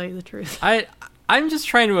movie, to tell you the truth. I'm just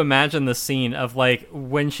trying to imagine the scene of like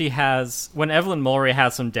when Evelyn Mulwray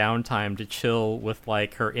has some downtime to chill with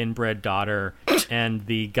like her inbred daughter and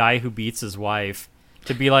the guy who beats his wife,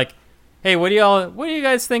 to be like, "Hey, what do you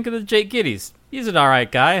guys think of the Jake Gittes? He's an all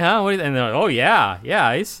right guy, huh?" And they're like, "Oh yeah,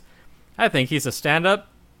 I think he's a stand-up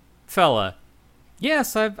fella.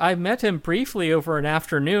 Yes, I met him briefly over an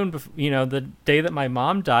afternoon, the day that my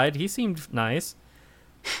mom died. He seemed nice."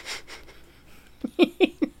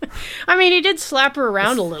 I mean, he did slap her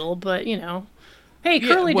around a little, but hey,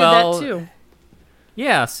 Curly did that too.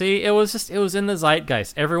 Yeah, see, it was in the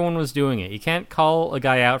zeitgeist. Everyone was doing it. You can't call a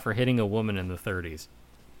guy out for hitting a woman in the 30s.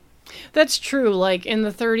 That's true. Like in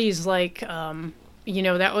the 30s, like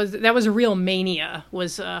that was a real mania,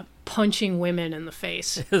 was punching women in the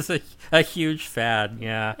face. It was a huge fad.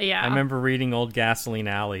 Yeah. Yeah. I remember reading old Gasoline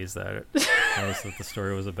Alleys that was what the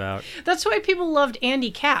story was about. That's why people loved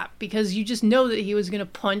Andy Capp, because you just know that he was going to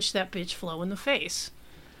punch that bitch Flo in the face.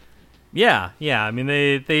 Yeah. I mean,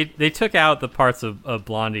 they took out the parts of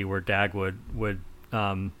Blondie where Dag would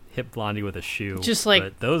hit Blondie with a shoe. Just like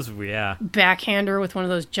but those, yeah. Backhand her with one of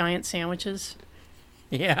those giant sandwiches.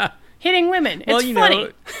 Yeah. Hitting women. It's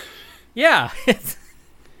funny. Yeah.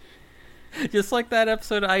 Just like that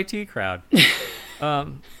episode of IT Crowd.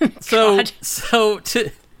 So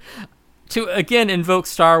to again invoke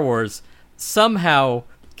Star Wars, somehow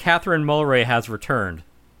Catherine Mulwray has returned.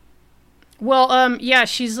 Well, yeah,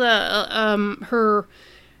 she's her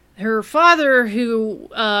father who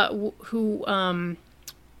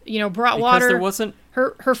brought water. There wasn't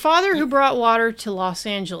her father who brought water to Los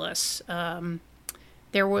Angeles.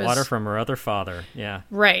 There was water from her other father. Yeah,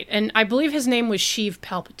 right, and I believe his name was Sheev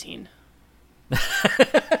Palpatine.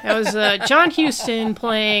 That was John Huston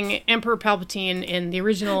playing Emperor Palpatine in the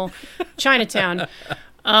original Chinatown.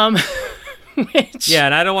 Yeah,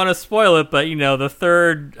 and I don't want to spoil it, but the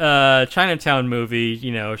third Chinatown movie,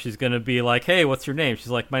 she's gonna be like, "Hey, what's your name?" She's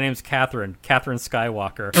like, "My name's Catherine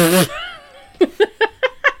Skywalker."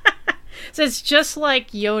 So it's just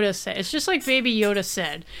like Yoda said. It's just like Baby Yoda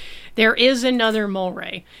said. There is another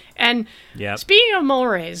Mulray. And speaking of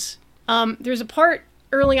Mulrays, there's a part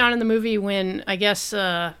early on in the movie when I guess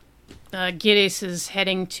Gittes is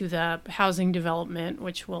heading to the housing development,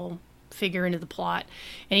 which will figure into the plot,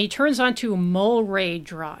 and he turns onto Mulray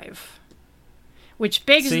Drive, which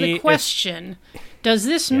begs the question: does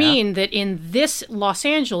this mean that in this Los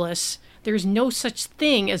Angeles there's no such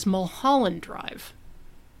thing as Mulholland Drive?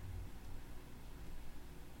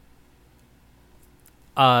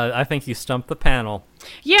 I think you stumped the panel.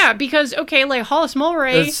 Yeah, because like Hollis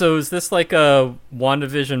Mulray. So is this like a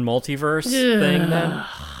WandaVision multiverse thing then?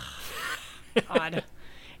 God,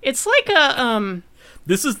 it's like a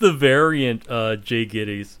This is the variant, Jay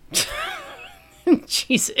Gittes.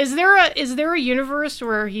 Jeez, is there a universe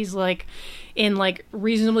where he's like in like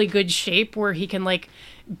reasonably good shape, where he can like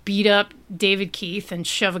beat up David Keith and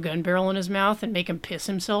shove a gun barrel in his mouth and make him piss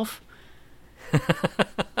himself?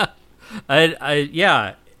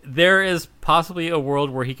 Yeah, there is possibly a world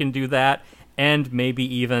where he can do that, and maybe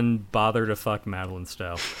even bother to fuck Madeline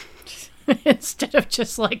Stowe instead of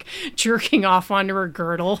just like jerking off onto her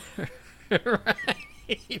girdle.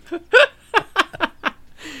 Right.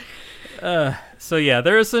 So yeah,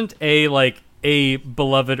 there isn't a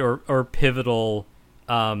beloved or pivotal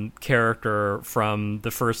character from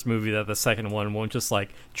the first movie that the second one won't just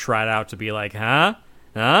like trot out to be like, huh?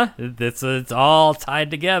 It's all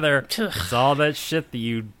tied together. It's all that shit that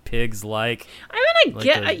you pigs like. I mean,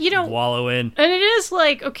 I get, wallow in. And it is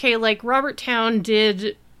like, okay, like Robert Towne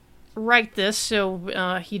did write this,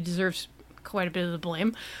 so he deserves quite a bit of the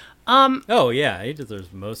blame. Oh yeah, he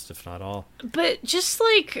deserves most, if not all. But just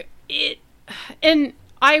like it, and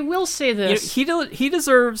I will say this: he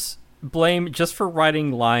deserves blame just for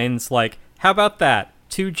writing lines like, "How about that?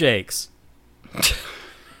 2 Jakes."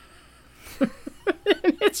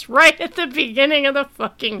 It's right at the beginning of the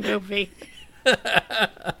fucking movie.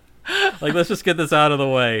 Like, let's just get this out of the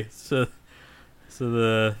way, so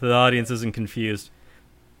the audience isn't confused.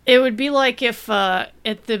 It would be like if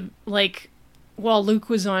while Luke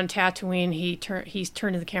was on Tatooine, he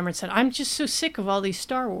turned to the camera and said, "I'm just so sick of all these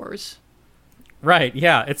Star Wars." Right,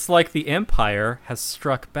 yeah. It's like the Empire has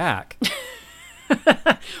struck back.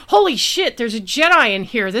 Holy shit, there's a Jedi in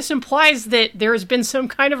here. This implies that there has been some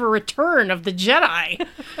kind of a return of the Jedi.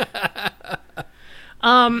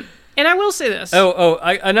 And I will say this.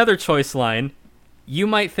 Another choice line. You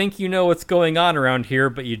might think you know what's going on around here,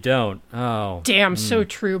 but you don't. Oh. Damn, so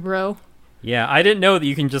true, bro. Yeah, I didn't know that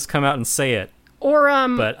you can just come out and say it. Or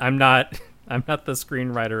but I'm not the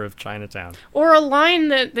screenwriter of Chinatown. Or a line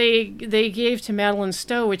that they gave to Madeline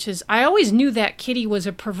Stowe, which is, "I always knew that kitty was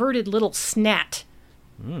a perverted little snat."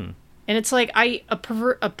 And it's like, a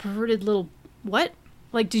perverted little what?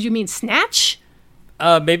 Like, did you mean snatch?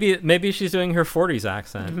 Maybe she's doing her 40s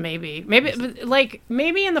accent. Maybe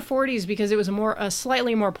in the 40s, because it was a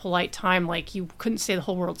slightly more polite time. Like, you couldn't say the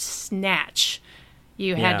whole word snatch.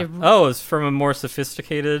 You had to. Oh, it's from a more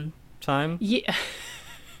sophisticated time. Yeah.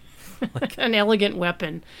 Like an elegant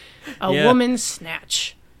weapon. A woman's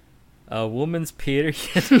snatch. A woman's period.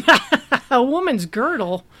 A woman's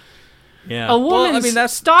girdle. Yeah. A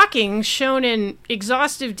woman's stocking shown in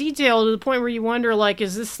exhaustive detail to the point where you wonder, like,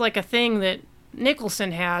 is this like a thing that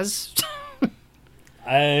Nicholson has?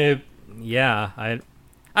 I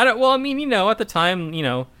don't. Well, I mean, at the time,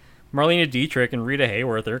 Marlena Dietrich and Rita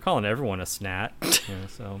Hayworth, they're calling everyone a snat.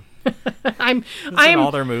 So I'm in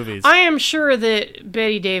all their movies. I am sure that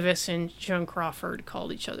Bette Davis and Joan Crawford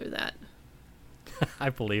called each other that.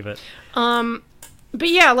 I believe it. But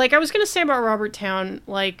yeah, like I was gonna say about Robert Towne,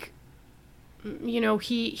 like,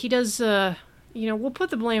 he does. We'll put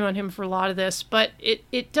the blame on him for a lot of this, but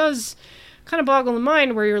it does kind of boggle the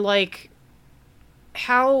mind where you're like,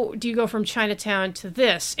 how do you go from Chinatown to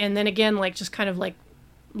this? And then again, like, just kind of like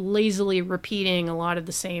lazily repeating a lot of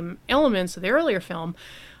the same elements of the earlier film.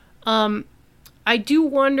 I do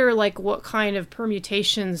wonder, like, what kind of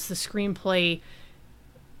permutations the screenplay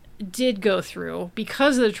did go through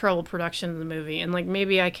because of the troubled production of the movie. And, like,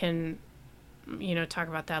 maybe I can, talk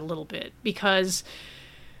about that a little bit. Because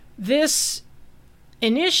this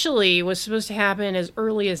initially was supposed to happen as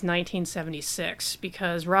early as 1976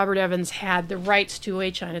 because Robert Evans had the rights to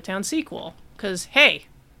a Chinatown sequel. Because, hey,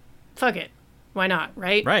 fuck it. Why not,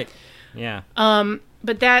 right? Right, yeah.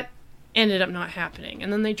 But that ended up not happening.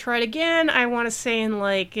 And then they tried again, I want to say in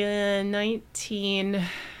like somewhere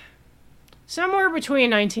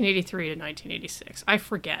between 1983 to 1986. I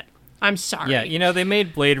forget. I'm sorry. Yeah, they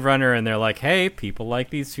made Blade Runner and they're like, hey, people like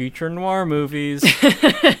these future noir movies.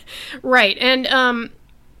 Right. And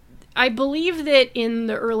I believe that in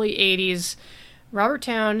the early 80s, Robert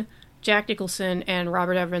Towne Jack Nicholson and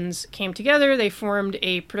Robert Evans came together. They formed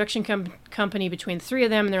a production company between the three of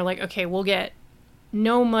them, and they're like, okay, we'll get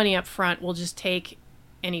no money up front. We'll just take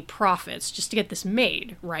any profits just to get this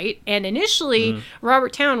made, right? And initially,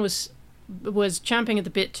 Robert Towne was chomping at the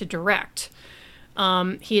bit to direct.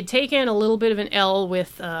 He had taken a little bit of an L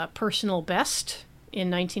with Personal Best in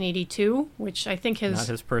 1982, which I think has... Not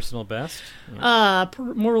his personal best? Yeah.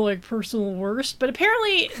 More like personal worst. But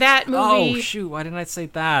apparently that movie... Oh, shoot. Why didn't I say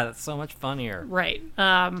that? That's so much funnier. Right.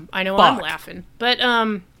 I know. Fuck. I'm laughing. But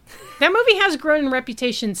that movie has grown in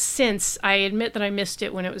reputation since. I admit that I missed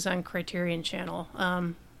it when it was on Criterion Channel.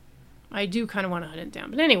 I do kind of want to hunt it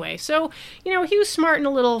down. But anyway, so, he was smarting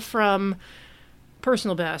a little from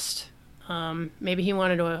Personal Best. Maybe he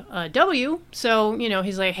wanted a W, so,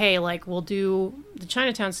 he's like, hey, like, we'll do the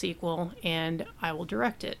Chinatown sequel, and I will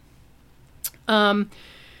direct it. The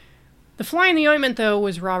fly in the ointment, though,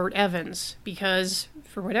 was Robert Evans, because,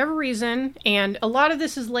 for whatever reason, and a lot of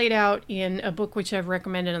this is laid out in a book which I've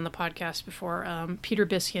recommended on the podcast before, Peter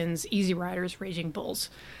Biskin's Easy Riders, Raging Bulls.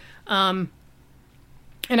 And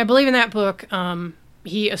I believe in that book,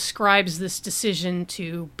 he ascribes this decision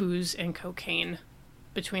to booze and cocaine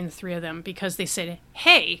between the three of them, because they said,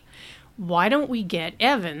 hey, why don't we get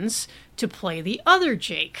Evans to play the other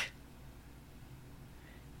Jake?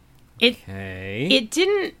 It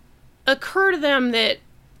didn't occur to them that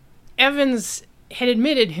Evans had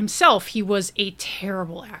admitted himself he was a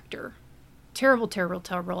terrible actor.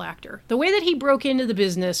 Terrible actor. The way that he broke into the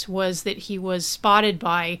business was that he was spotted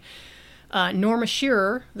by Norma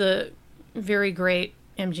Shearer, the very great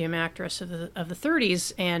MGM actress of the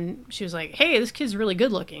 30s, and she was like, hey, this kid's really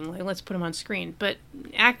good looking, like, let's put him on screen. But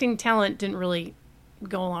acting talent didn't really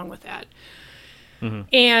go along with that.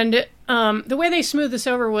 And the way they smoothed this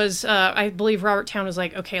over was, I believe Robert Towne was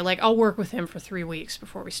like, okay, like, I'll work with him for 3 weeks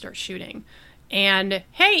before we start shooting. And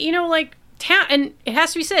hey, like, Towne, and it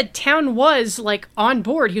has to be said, Towne was like on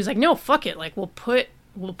board. He was like, no, fuck it, like, we'll put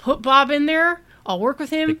Bob in there. I'll work with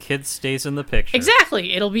him. The kid stays in the picture.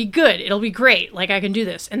 Exactly. It'll be good. It'll be great. Like, I can do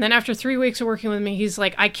this. And then after 3 weeks of working with me, he's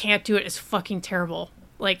like, I can't do it. It's fucking terrible.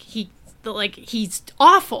 Like, he's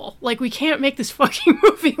awful. Like, we can't make this fucking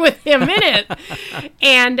movie with him in it.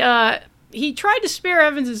 And he tried to spare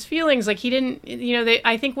Evans's feelings. Like, he didn't,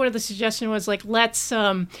 I think one of the suggestions was, like, let's,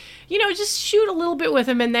 just shoot a little bit with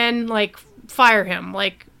him and then, like, fire him.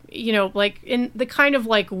 Like, like, in the kind of,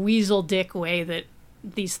 like, weasel dick way that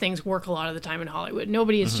these things work a lot of the time in Hollywood.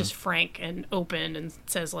 Nobody is just frank and open and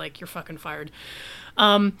says, like, you're fucking fired.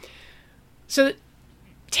 So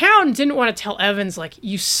Towne didn't want to tell Evans, like,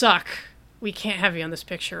 you suck. We can't have you on this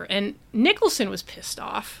picture. And Nicholson was pissed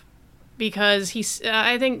off because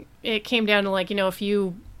I think it came down to, like, if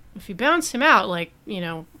you bounce him out, like,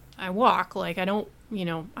 I walk, like, I don't,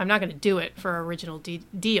 I'm not going to do it for our original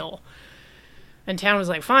deal. And Towne was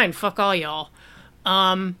like, fine, fuck all y'all.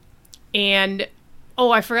 And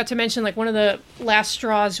I forgot to mention, like, one of the last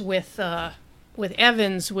straws with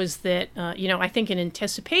Evans was that, I think in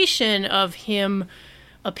anticipation of him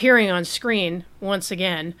appearing on screen once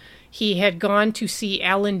again, he had gone to see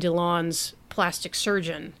Alain Delon's Plastic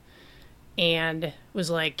Surgeon and was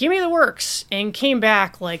like, give me the works, and came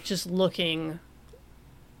back, like, just looking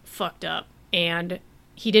fucked up. And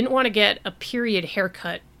he didn't want to get a period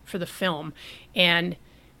haircut for the film. And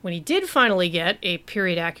when he did finally get a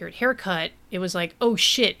period-accurate haircut, it was like, oh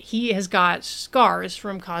shit, he has got scars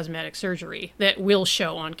from cosmetic surgery that will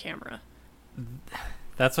show on camera.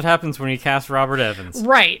 That's what happens when you cast Robert Evans.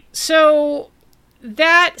 Right. So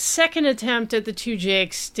that second attempt at the two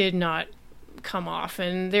Jakes did not come off.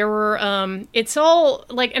 And there were, it's all,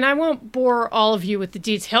 like, and I won't bore all of you with the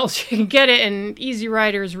details. You can get it in Easy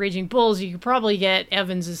Riders, Raging Bulls. You could probably get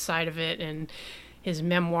Evans' side of it in his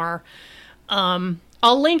memoir.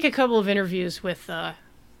 I'll link a couple of interviews with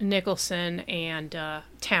Nicholson and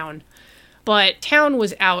Towne. But Towne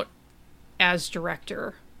was out as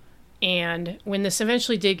director. And when this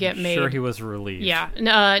eventually did get made... Sure, he was relieved. Yeah.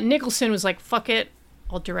 Nicholson was like, fuck it,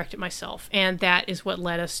 I'll direct it myself. And that is what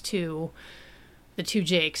led us to the two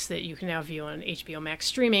Jakes that you can now view on HBO Max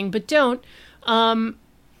streaming, but don't. Yeah.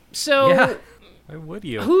 Why would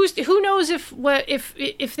you? Who knows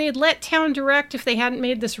if they had let Towne direct, if they hadn't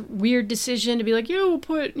made this weird decision to be like, we'll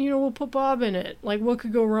put Bob in it. Like, what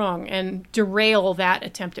could go wrong? And derail that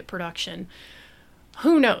attempt at production.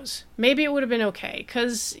 Who knows? Maybe it would have been okay.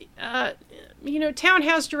 Because, Towne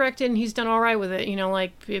has directed and he's done all right with it.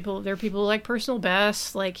 There are people like Personal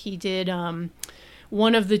Best. Like, he did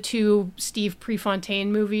one of the two Steve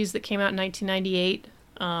Prefontaine movies that came out in 1998.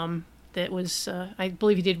 That was, I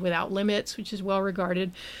believe he did Without Limits, which is well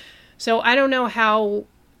regarded. So I don't know how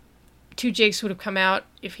Two Jakes would have come out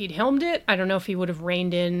if he'd helmed it. I don't know if he would have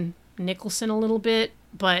reined in Nicholson a little bit,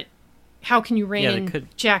 but how can you rein in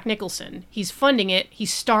Jack Nicholson? He's funding it.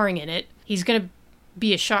 He's starring in it. He's going to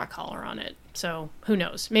be a shot caller on it. So who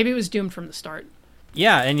knows? Maybe it was doomed from the start.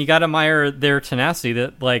 Yeah, and you got to admire their tenacity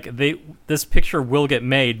that like this picture will get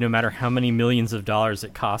made no matter how many millions of dollars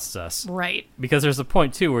it costs us. Right. Because there's a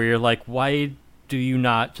point too where you're like, why do you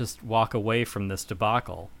not just walk away from this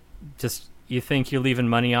debacle? Just you think you're leaving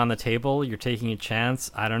money on the table, you're taking a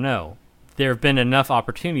chance? I don't know. There have been enough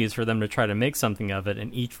opportunities for them to try to make something of it,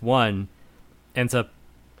 and each one ends up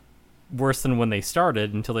worse than when they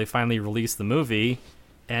started until they finally released the movie,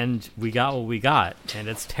 and we got what we got, and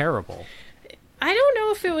it's terrible. I don't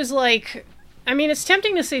know if it was like, I mean, it's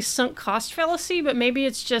tempting to say sunk cost fallacy, but maybe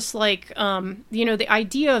it's just like, the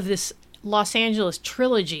idea of this Los Angeles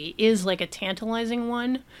trilogy is like a tantalizing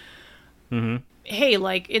one. Mm-hmm. Hey,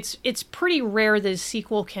 like, it's pretty rare that a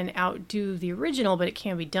sequel can outdo the original, but it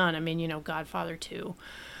can be done. I mean, Godfather 2.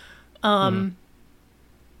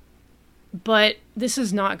 But this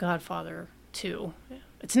is not Godfather 2.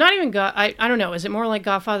 It's not even I don't know. Is it more like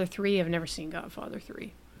Godfather 3? I've never seen Godfather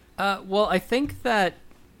 3. Well, I think that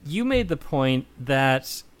you made the point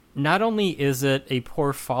that not only is it a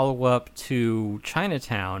poor follow-up to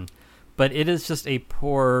Chinatown, but it is just a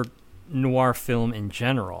poor noir film in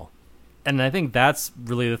general. And I think that's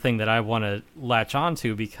really the thing that I want to latch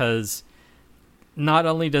onto, because not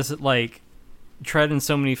only does it like tread in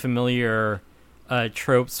so many familiar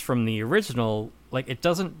tropes from the original, like it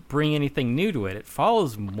doesn't bring anything new to it. It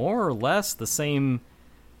follows more or less the same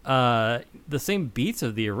beats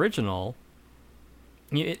of the original.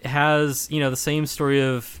 It has, the same story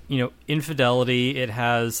of, infidelity. It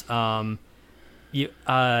has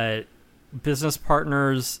business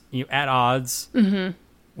partners, at odds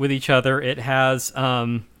with each other. It has,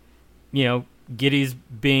 Giddy's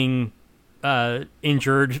being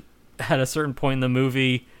injured at a certain point in the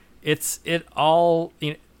movie. It all,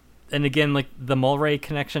 and again, like the Mulray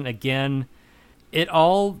connection again, it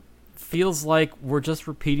all feels like we're just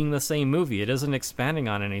repeating the same movie. It isn't expanding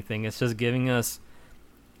on anything. It's just giving us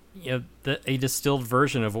a distilled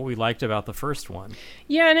version of what we liked about the first one.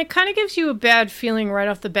 Yeah, and it kind of gives you a bad feeling right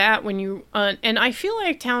off the bat when you and I feel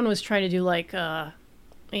like Town was trying to do like a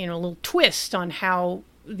little twist on how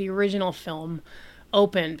the original film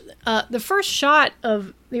opened. The first shot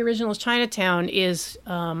of the original Chinatown is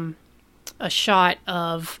a shot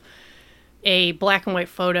of a black and white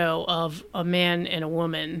photo of a man and a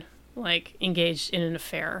woman like engaged in an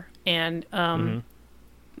affair, and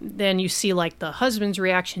then you see like the husband's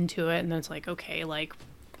reaction to it, and then it's like, okay, like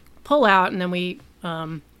pull out, and then we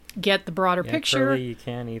get the broader picture. Curly, you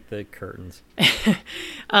can't eat the curtains.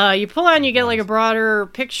 You pull out and you get like a broader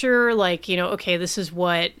picture, like, okay, this is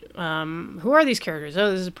what who are these characters? Oh,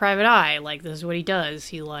 this is Private Eye, like this is what he does.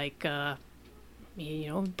 He like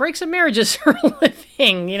breaks up marriages for a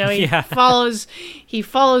living. He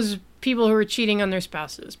follows people who are cheating on their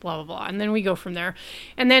spouses, blah, blah, blah. And then we go from there.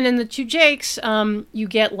 And then in the Two Jakes, you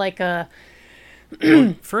get like a...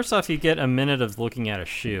 First off, you get a minute of looking at a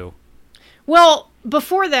shoe. Well,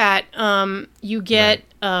 before that, you get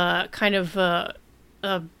kind of a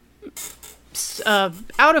out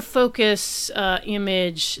of focus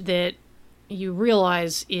image that you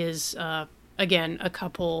realize is, again, a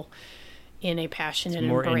couple in a passionate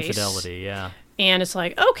embrace. More infidelity, yeah. And it's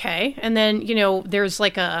like, okay. And then, there's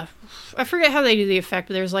like I forget how they do the effect,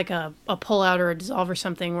 but there's like a pull out or a dissolve or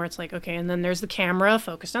something where it's like, okay. And then there's the camera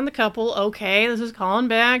focused on the couple. Okay, this is calling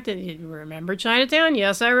back. Did you remember Chinatown?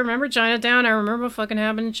 Yes, I remember Chinatown. I remember what fucking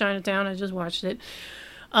happened in Chinatown. I just watched it.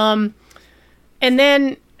 And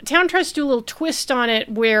then Town tries to do a little twist on it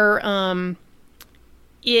where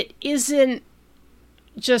it isn't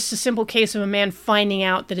just a simple case of a man finding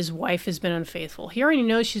out that his wife has been unfaithful. He already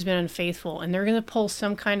knows she's been unfaithful, and they're going to pull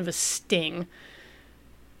some kind of a sting.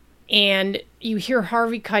 And you hear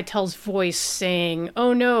Harvey Keitel's voice saying,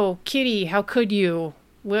 "Oh no, Kitty, how could you?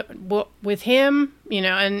 With him?"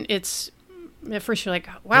 And it's, at first you're like,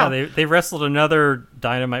 wow. Yeah, they wrestled another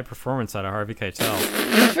dynamite performance out of Harvey Keitel.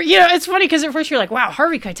 It's funny because at first you're like, wow,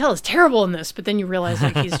 Harvey Keitel is terrible in this. But then you realize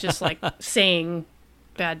like he's just like saying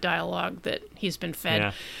bad dialogue that he's been fed.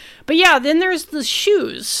 Yeah. But yeah, then there's the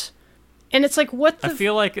shoes. And it's like, what the... I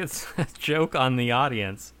feel like it's a joke on the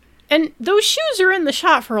audience. And those shoes are in the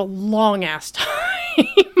shot for a long-ass time.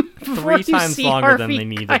 3 times longer than they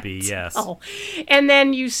need to be, yes. And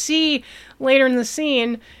then you see later in the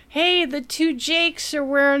scene, hey, the Two Jakes are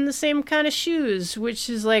wearing the same kind of shoes, which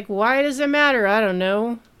is like, why does it matter? I don't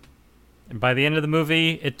know. And by the end of the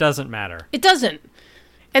movie, it doesn't matter. It doesn't.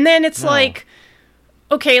 And then it's like...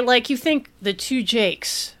 okay, like you think the two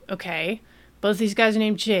Jakes, okay, both these guys are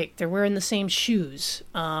named Jake. They're wearing the same shoes.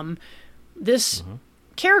 This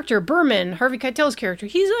character, Berman, Harvey Keitel's character,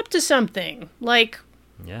 he's up to something. Like,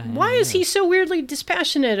 why is he so weirdly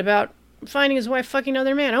dispassionate about finding his wife fucking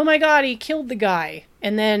another man? Oh my god, he killed the guy.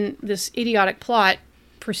 And then this idiotic plot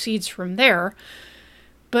proceeds from there.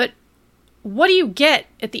 But what do you get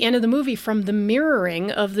at the end of the movie from the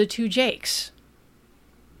mirroring of the two Jakes?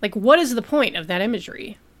 Like, what is the point of that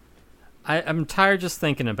imagery? I'm tired just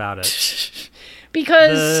thinking about it.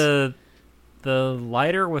 Because the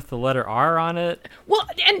lighter with the letter R on it. Well,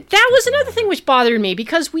 and that was another thing which bothered me,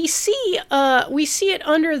 because we see it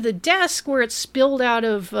under the desk where it's spilled out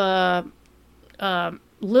of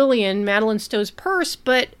Lillian, Madeline Stowe's purse,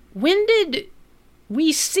 but when did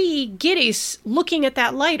we see Gittes looking at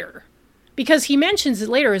that lighter? Because he mentions it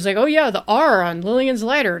later. He's like, oh yeah, the R on Lillian's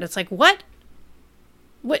lighter. And it's like, what?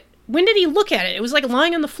 When did he look at it? It was like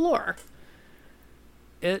lying on the floor.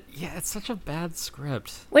 It's such a bad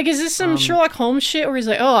script. Like, is this some Sherlock Holmes shit where he's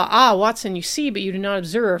like, oh, Watson, you see, but you do not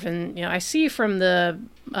observe. And, I see from the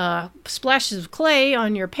splashes of clay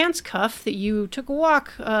on your pants cuff that you took a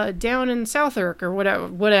walk down in Southwark or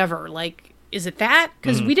whatever. Like, is it that?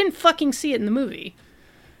 Because we didn't fucking see it in the movie.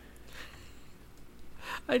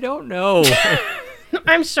 I don't know.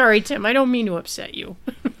 I'm sorry, Tim. I don't mean to upset you.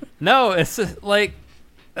 No, it's like,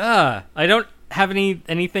 I don't have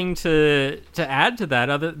anything to add to that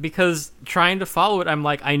other because trying to follow it, I'm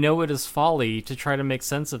like, I know it is folly to try to make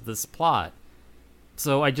sense of this plot,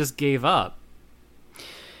 so I just gave up.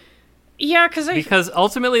 Yeah, because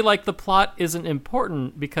ultimately, like, the plot isn't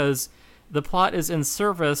important because the plot is in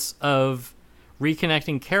service of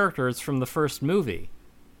reconnecting characters from the first movie.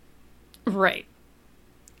 Right.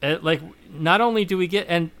 Like, not only do we get,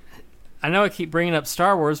 and I know I keep bringing up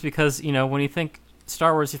Star Wars because, when you think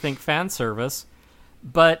Star Wars, you think fan service,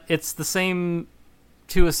 but it's the same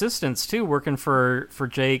two assistants too working for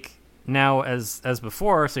Jake now as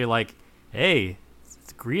before. So you're like, hey,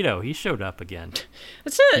 it's Greedo. He showed up again.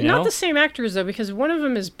 It's not the same actors though, because one of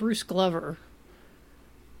them is Bruce Glover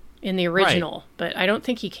in the original, right. But I don't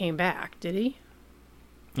think he came back. Did he?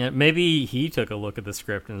 Yeah, maybe he took a look at the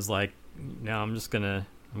script and was like, no, I'm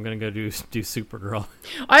gonna go do Supergirl.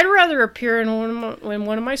 I'd rather appear in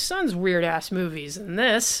one of my son's weird ass movies than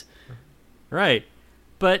this. Right,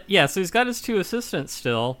 but yeah, so he's got his two assistants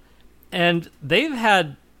still, and they've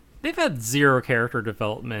had zero character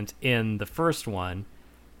development in the first one,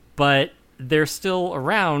 but they're still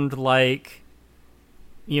around like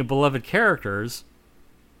beloved characters,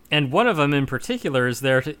 and one of them in particular is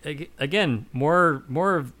there to again more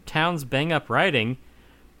of Towns' bang up writing.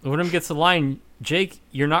 One of them gets the line, Jake,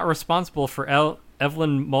 you're not responsible for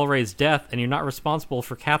Evelyn Mulwray's death, and you're not responsible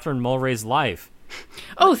for Catherine Mulwray's life.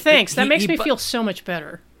 Oh, thanks. That makes me feel so much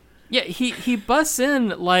better. Yeah, he busts in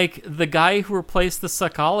like the guy who replaced the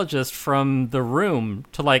psychologist from The Room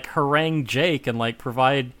to like harangue Jake and like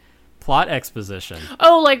provide plot exposition.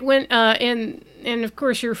 Oh, like when and of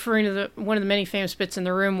course you're referring to one of the many famous bits in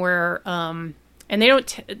The Room where and they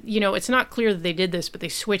don't it's not clear that they did this, but they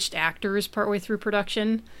switched actors partway through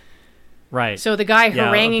production. Right. So the guy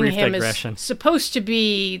haranguing him digression. is supposed to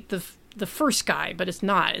be the first guy, but it's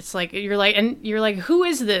not. It's like you're like, who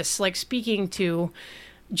is this? Like speaking to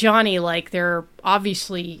Johnny like they're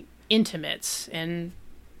obviously intimates, and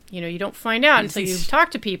you don't find out until you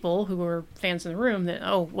talk to people who are fans in The Room that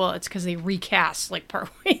it's because they recast like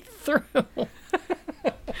partway through.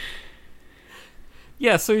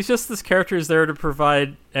 Yeah, so he's just this character is there to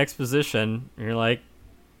provide exposition. And you're like,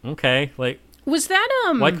 okay, like was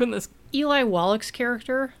that why couldn't this Eli Wallach's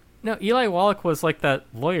character? No, Eli Wallach was like that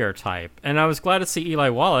lawyer type, and I was glad to see Eli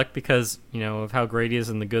Wallach because of how great he is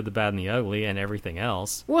in The Good, the Bad, and the Ugly, and everything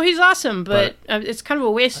else. Well, he's awesome, but it's kind of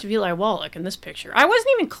a waste of Eli Wallach in this picture. I wasn't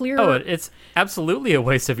even clear. Oh, it's absolutely a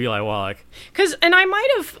waste of Eli Wallach. And I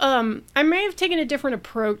may have taken a different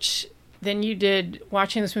approach than you did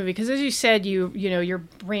watching this movie, because as you said, your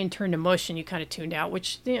brain turned to mush and you kind of tuned out,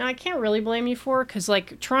 which I can't really blame you for, because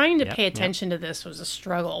like trying to pay attention to this was a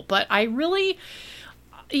struggle. But I really,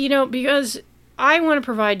 because I want to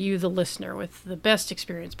provide you, the listener, with the best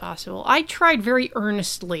experience possible, I tried very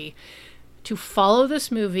earnestly to follow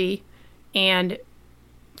this movie and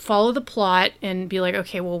follow the plot and be like,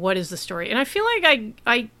 okay, well, what is the story? And I feel like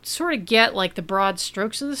I sort of get like the broad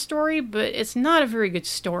strokes of the story, but it's not a very good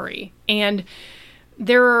story. And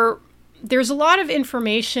there's a lot of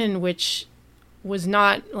information which was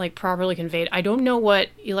not like properly conveyed. I don't know what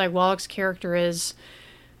Eli Wallach's character is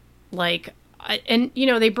like.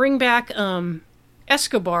 They bring back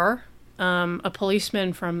Escobar, a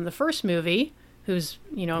policeman from the first movie, who's,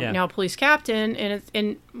 Yeah. now a police captain,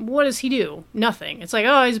 and what does he do? Nothing. It's like,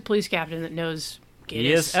 oh, he's a police captain that knows Gittes.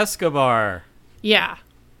 He is Escobar. Yeah.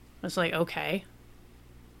 It's like, okay.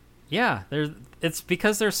 Yeah, it's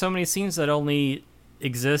because there's so many scenes that only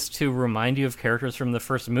exist to remind you of characters from the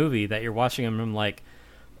first movie that you're watching them and like,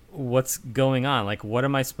 what's going on? Like, what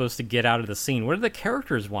am I supposed to get out of the scene? What do the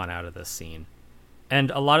characters want out of this scene? And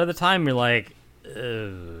a lot of the time you're like, I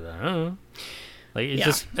don't know. Like, it's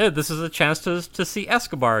just, this is a chance to see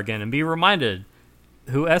Escobar again and be reminded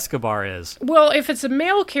who Escobar is. Well, if it's a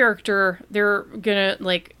male character, they're gonna,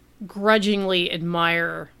 like, grudgingly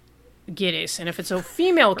admire Gittes. And if it's a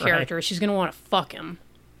female character, Right. she's gonna want to fuck him.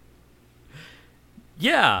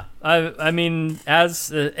 Yeah, I mean,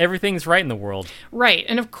 as everything's right in the world. Right,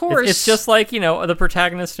 and of course... It's just like, the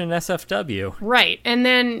protagonist in SFW. Right, and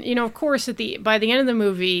then, of course, by the end of the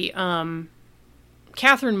movie,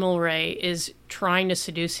 Catherine Mulray is trying to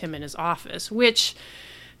seduce him in his office, which,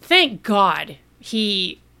 thank God,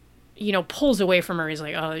 he, pulls away from her. He's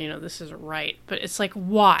like, oh, this isn't right. But it's like,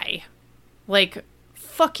 why? Like,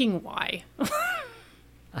 fucking why?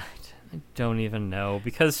 I don't even know,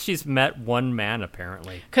 because she's met one man,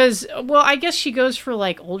 apparently. Because, well, I guess she goes for,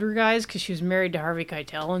 like, older guys, because she was married to Harvey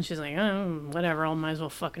Keitel, and she's like, oh, whatever, I might as well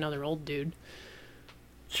fuck another old dude.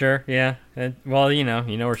 Sure, yeah. Well, you know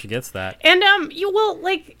where she gets that. And,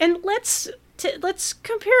 let's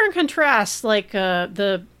compare and contrast, like,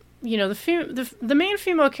 the main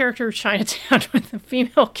female character of Chinatown with the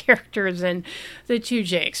female characters in The Two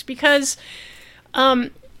Jakes, because,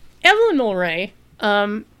 Evelyn Mulray,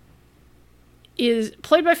 is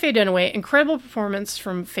played by Faye Dunaway. Incredible performance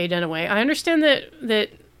from Faye Dunaway. I understand that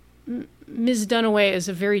Ms. Dunaway is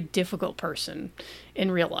a very difficult person in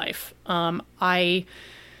real life.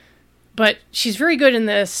 But she's very good in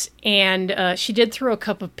this, and she did throw a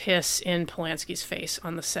cup of piss in Polanski's face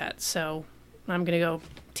on the set. So I'm gonna go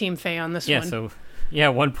Team Faye on this one. Yeah,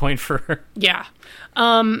 1 point for her. Yeah.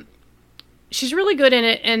 She's really good in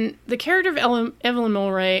it, and the character of Evelyn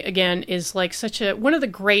Mulray, again, is like one of the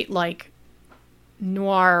great, like,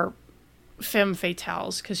 noir femme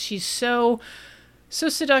fatales, because she's so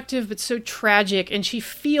seductive but so tragic, and she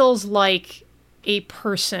feels like a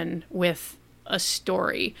person with a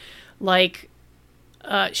story. Like,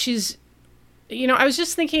 she's, I was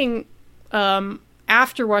just thinking,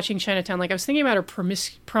 after watching Chinatown, like, I was thinking about her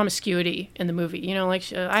promiscuity in the movie.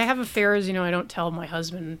 Like, I have affairs, I don't tell my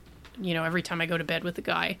husband, every time I go to bed with a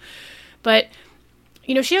guy. But,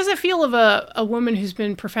 she has that feel of a woman who's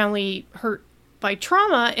been profoundly hurt by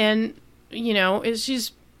trauma, and,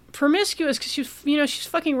 she's promiscuous because she's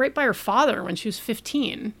fucking raped by her father when she was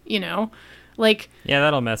 15, Like, yeah,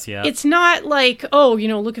 that'll mess you up. It's not like, oh,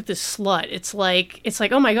 look at this slut. It's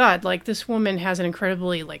like, oh my God, like, this woman has an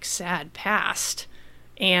incredibly, like, sad past.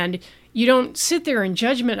 And you don't sit there in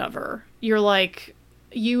judgment of her. You're like,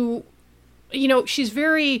 she's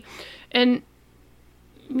very, and,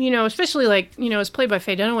 especially, like, it's played by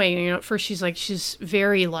Faye Dunaway, at first she's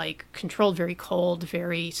very, like, controlled, very cold,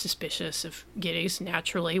 very suspicious of Gittes,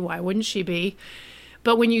 naturally. Why wouldn't she be?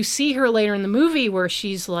 But when you see her later in the movie where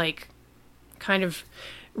she's, like, kind of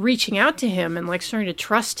reaching out to him and, like, starting to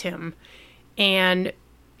trust him, and,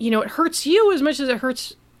 it hurts you as much as it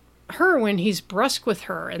hurts her when he's brusque with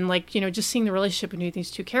her, and, like, just seeing the relationship between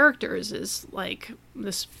these two characters is, like,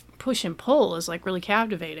 this push and pull is, like, really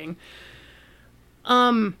captivating.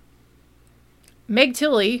 Meg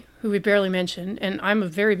Tilly, who we barely mentioned, and I'm a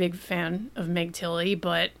very big fan of Meg Tilly,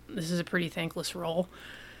 but this is a pretty thankless role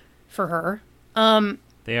for her.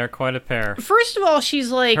 They are quite a pair. First of all,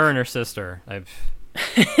 she's like... Her and her sister.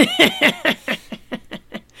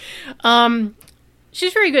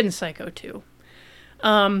 She's very good in Psycho, too.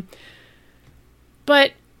 But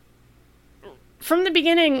from the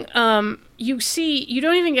beginning, you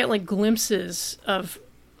don't even get, like, glimpses of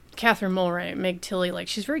Catherine Mulray, Meg Tilly. Like,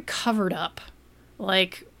 she's very covered up.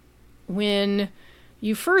 Like, when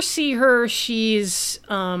you first see her, she's,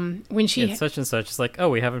 It's such and such. It's like, oh,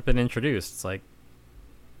 we haven't been introduced. It's like,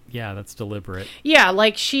 yeah, that's deliberate. Yeah,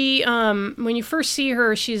 like, she, when you first see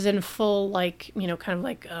her, she's in full, like, kind of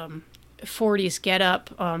like, 40s getup,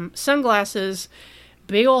 sunglasses,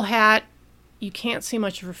 big ol' hat. You can't see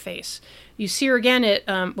much of her face. You see her again at,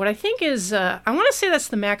 what I think is, I want to say that's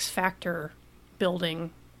the Max Factor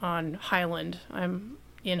building on Highland. I'm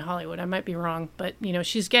in Hollywood. I might be wrong, but,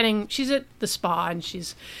 she's at the spa, and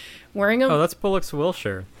she's wearing a... Oh, that's Bullock's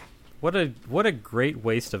Wilshire. What a great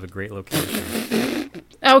waste of a great location.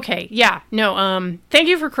 Okay, yeah, no, thank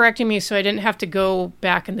you for correcting me so I didn't have to go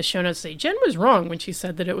back in the show notes and say, Jen was wrong when she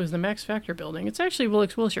said that it was the Max Factor building. It's actually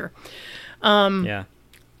Bullock's Wilshire. Yeah.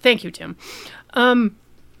 Thank you, Tim.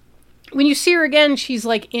 when you see her again, she's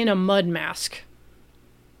like in a mud mask.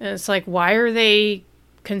 And it's like, why are they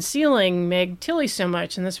concealing Meg Tilly so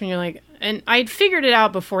much? And that's when you're like, and I'd figured it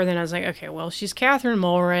out before then. I was like, okay, well, she's Catherine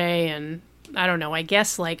Mulray, and I don't know, I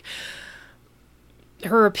guess like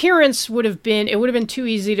her appearance would have been too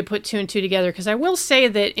easy to put two and two together. Because I will say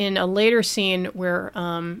that in a later scene where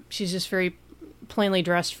she's just very plainly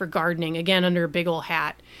dressed for gardening, again under a big old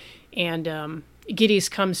hat, and Giddys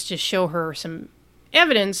comes to show her some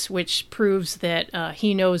evidence which proves that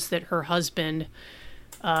he knows that her husband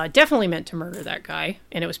definitely meant to murder that guy,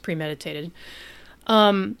 and it was premeditated.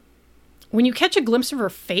 When you catch a glimpse of her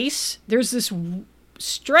face, there's this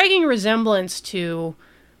striking resemblance to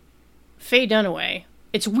Faye Dunaway.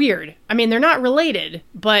 It's weird. I mean, they're not related,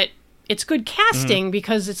 but it's good casting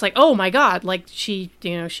because it's like, oh my God, like she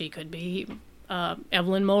could be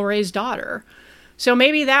Evelyn Mulray's daughter. So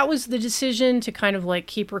maybe that was the decision to kind of like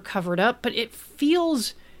keep her covered up, but it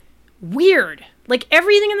feels weird. Like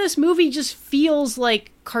everything in this movie just feels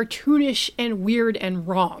like cartoonish and weird and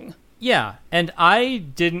wrong. Yeah, and I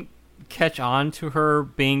didn't catch on to her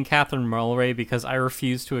being Catherine Mulray because I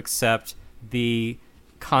refuse to accept the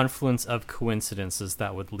confluence of coincidences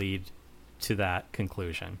that would lead to that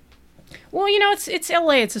conclusion. Well, it's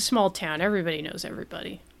LA, it's a small town. Everybody knows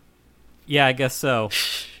everybody. Yeah, I guess so.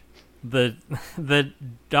 The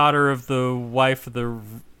daughter of the wife of the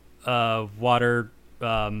water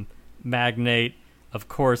magnate, of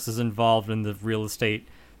course, is involved in the real estate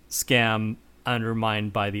scam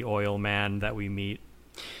undermined by the oil man that we meet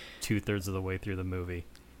 2/3 of the way through the movie.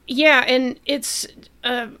 Yeah, and it's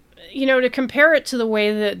to compare it to the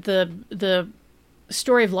way that the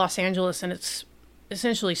story of Los Angeles and its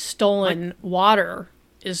essentially stolen water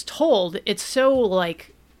is told, it's so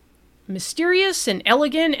like mysterious and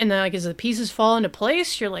elegant, and then like as the pieces fall into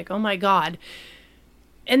place, you're like, oh my God.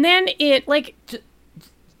 And then it like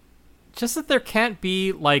just that there can't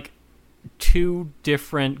be like two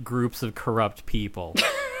different groups of corrupt people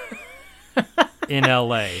in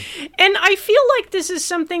LA. And I feel like this is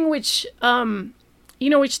something which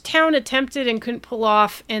which Town attempted and couldn't pull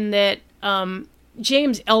off, and that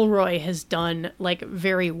James Ellroy has done like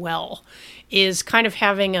very well, is kind of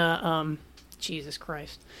having a Jesus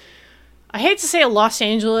Christ, I hate to say a Los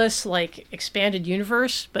Angeles like expanded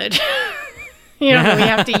universe, but we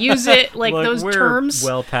have to use it like Look, those we're terms.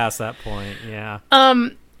 Well past that point, yeah.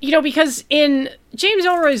 Because in James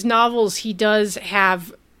Ellroy's novels, he does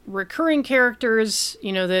have recurring characters,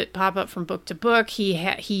 that pop up from book to book.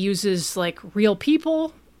 He uses like real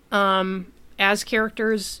people as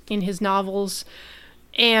characters in his novels,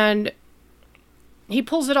 and he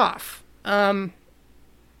pulls it off.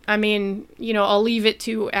 I mean, I'll leave it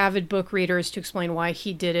to avid book readers to explain why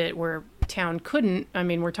he did it where Town couldn't. I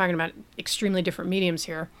mean, we're talking about extremely different mediums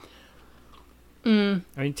here. I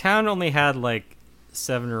mean, Town only had like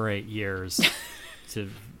 7 or 8 years to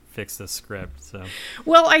fix the script. So,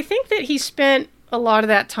 well, I think that he spent a lot of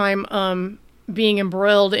that time being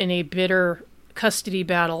embroiled in a bitter custody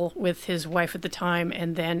battle with his wife at the time,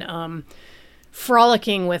 and then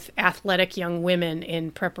frolicking with athletic young women in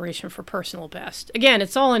preparation for personal best. Again,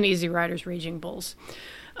 it's all in Easy Riders, Raging Bulls.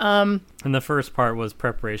 And the first part was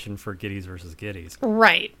preparation for Giddys versus Giddys.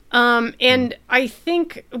 Right. And I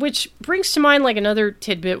think, which brings to mind like another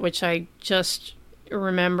tidbit, which I just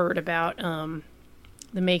remembered about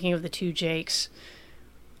the making of the two Jakes.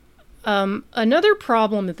 Another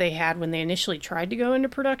problem that they had when they initially tried to go into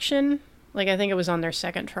production, like I think it was on their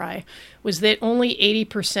second try, was that only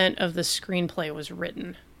 80% of the screenplay was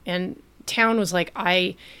written. And Town was like,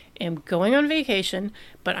 I am going on vacation,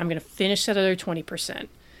 but I'm going to finish that other 20%.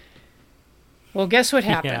 Well, guess what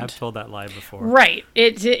happened? Yeah, I've told that lie before. Right.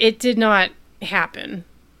 It did not happen.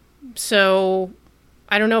 So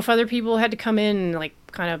I don't know if other people had to come in and like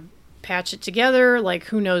kind of patch it together. Like,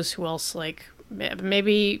 who knows who else, like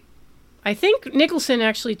maybe, I think Nicholson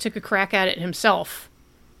actually took a crack at it himself.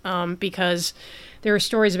 Because there are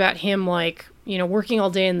stories about him, like, working all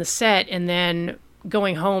day in the set and then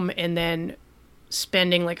going home and then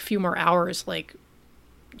spending like a few more hours, like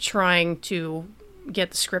trying to get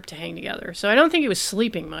the script to hang together. So I don't think he was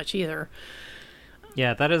sleeping much either.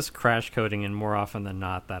 Yeah, that is crash coding, and more often than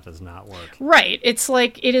not, that does not work. Right. It's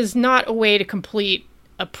like, it is not a way to complete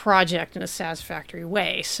a project in a satisfactory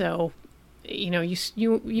way. So, you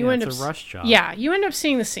end up... It's a rush job. Yeah, you end up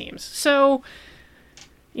seeing the seams. So...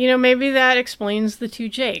 maybe that explains the two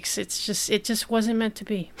Jakes. It just wasn't meant to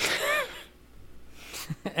be.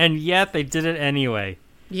 And yet they did it anyway.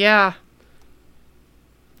 Yeah.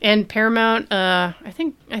 And Paramount, I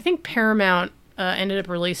think Paramount ended up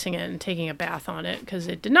releasing it and taking a bath on it because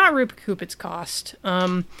it did not recoup its cost.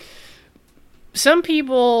 some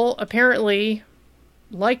people apparently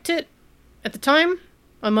liked it at the time.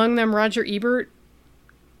 Among them, Roger Ebert.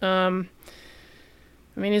 I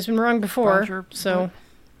mean, he's been wrong before, so...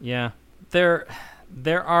 Yeah. There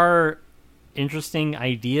are interesting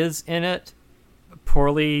ideas in it,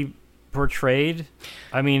 poorly portrayed.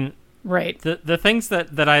 I mean... Right. The things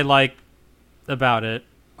that I like about it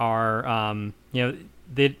are,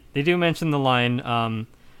 they do mention the line,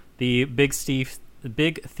 the big thief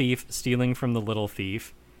stealing from the little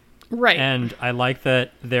thief. Right. And I like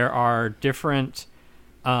that there are different,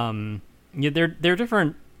 there are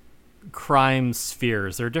different crime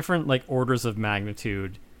spheres. There are different like orders of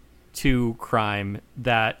magnitude to crime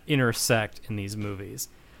that intersect in these movies,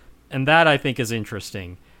 and that I think is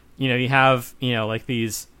interesting. You have like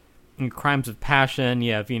these crimes of passion.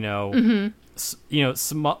 You have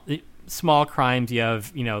small crimes. You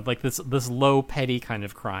have like this low petty kind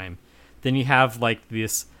of crime. Then you have like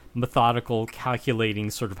this methodical,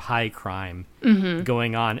 calculating sort of high crime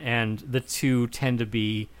going on, and the two tend to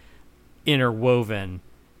be interwoven.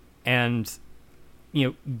 And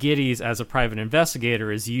Gittes, as a private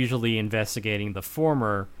investigator, is usually investigating the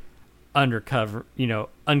former,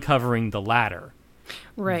 uncovering the latter.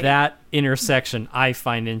 Right. That intersection I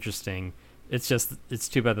find interesting. It's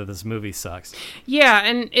too bad that this movie sucks. Yeah,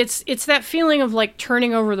 and it's that feeling of like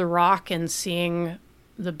turning over the rock and seeing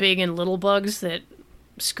the big and little bugs that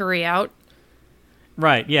scurry out.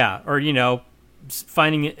 Right, yeah. Or,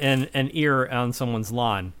 finding an ear on someone's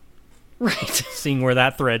lawn. Right. Seeing where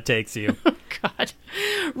that thread takes you. Oh, God.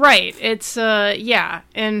 Right. It's, yeah.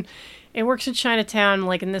 And it works in Chinatown,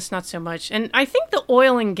 like, in this, not so much. And I think the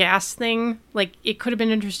oil and gas thing, like, it could have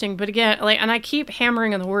been interesting. But again, like, and I keep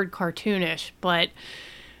hammering on the word cartoonish, but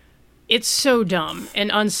it's so dumb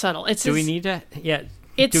and unsubtle. Do we need to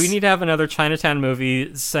have another Chinatown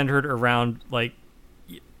movie centered around, like,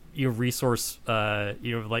 your resource,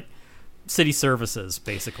 like, city services,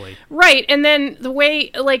 basically? Right. And then the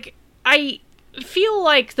way, like, I feel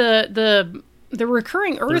like the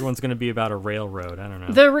recurring third one's going to be about a railroad. I don't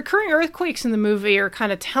know. The recurring earthquakes in the movie are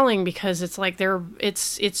kind of telling because it's like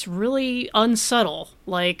it's really unsubtle,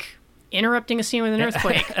 like interrupting a scene with an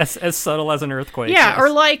earthquake. as subtle as an earthquake. Yeah, yes. or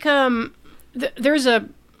like there's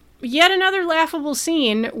yet another laughable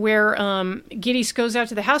scene where Gittes goes out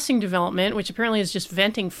to the housing development, which apparently is just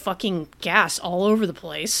venting fucking gas all over the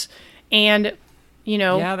place, and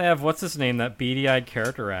yeah, they have, what's his name, that beady-eyed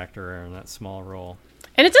character actor in that small role.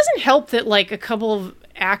 And it doesn't help that, like, a couple of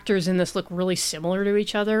actors in this look really similar to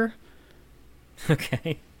each other.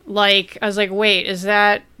 Okay. Like, I was like, wait, is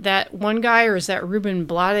that one guy or is that Ruben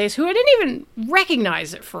Blades, who I didn't even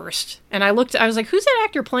recognize at first? And I was like, who's that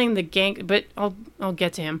actor playing the gang? But I'll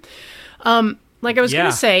get to him. Like I was going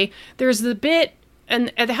to say, there's the bit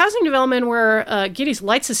at the housing development where Gittes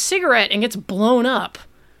lights a cigarette and gets blown up.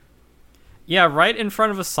 Yeah, right in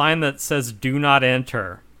front of a sign that says "Do not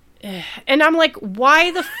enter." And I'm like,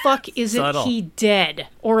 why the fuck isn't he dead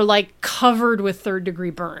or like covered with third-degree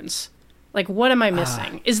burns? Like, what am I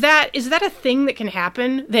missing? Is that a thing that can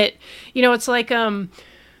happen? That it's like oh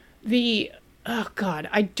God,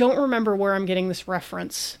 I don't remember where I'm getting this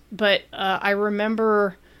reference, but I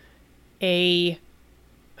remember maybe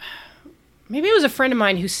it was a friend of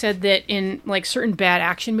mine who said that in like certain bad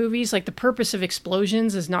action movies, like the purpose of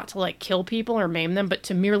explosions is not to like kill people or maim them, but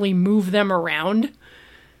to merely move them around.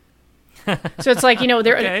 So it's like,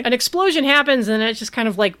 an explosion happens and it just kind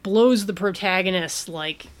of like blows the protagonist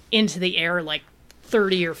like into the air like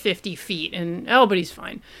 30 or 50 feet and but he's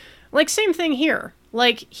fine. Like same thing here.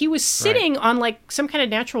 Like he was sitting on like some kind of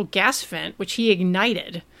natural gas vent, which he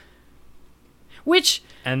ignited.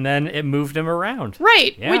 And then it moved him around.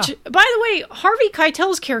 Right. Yeah. Which, by the way, Harvey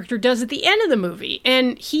Keitel's character does at the end of the movie.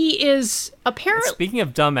 And he is apparently... Speaking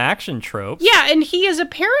of dumb action tropes... Yeah, and he is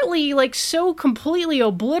apparently, like, so completely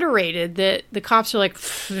obliterated that the cops are like,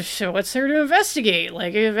 so what's there to investigate?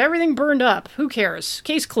 Like, if everything burned up, who cares?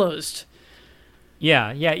 Case closed.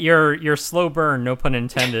 Yeah, your slow burn, no pun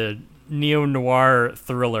intended, neo-noir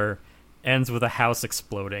thriller ends with a house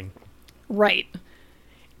exploding. Right.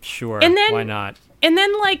 Sure, and then, why not? And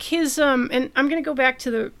then, like, his, and I'm going to go back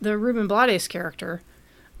to the Ruben Blades character.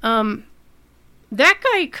 That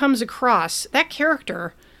guy comes across, that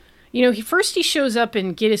character, he shows up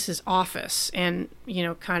in Gittes' office, and,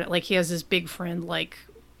 kind of, like, he has this big friend, like,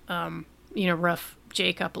 rough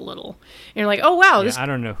Jake up a little. And you're like, oh, wow. I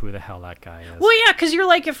don't know who the hell that guy is. Well, yeah, because you're,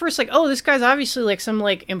 like, at first, like, oh, this guy's obviously, like, some,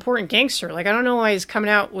 like, important gangster. Like, I don't know why he's coming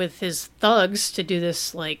out with his thugs to do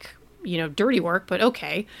this, like... dirty work, but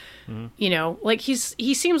okay. Mm-hmm. Like he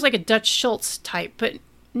seems like a Dutch Schultz type, but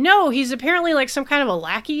no, he's apparently like some kind of a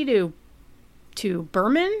lackey to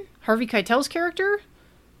Berman, Harvey Keitel's character?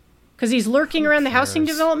 Because he's lurking around the housing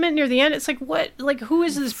development near the end. It's like, what? Like, who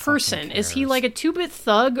is this person? Is he like a 2-bit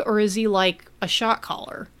thug, or is he like a shot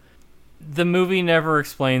caller? The movie never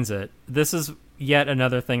explains it. This is yet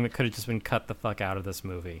another thing that could have just been cut the fuck out of this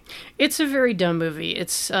movie. It's a very dumb movie.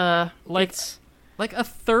 It's like a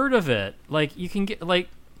third of it. Like, you can get like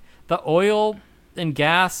the oil and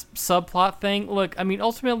gas subplot thing. Look, I mean,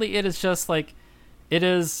 ultimately, it is just like it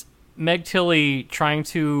is Meg Tilly trying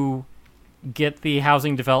to get the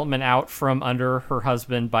housing development out from under her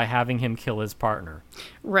husband by having him kill his partner.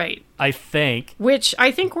 Right. I think. Which I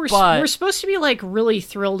think we're supposed to be like really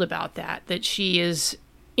thrilled about that she is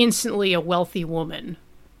instantly a wealthy woman.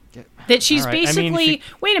 That she's basically,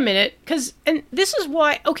 wait a minute, and this is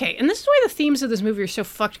why the themes of this movie are so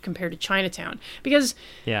fucked compared to Chinatown. Because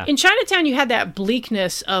in Chinatown you had that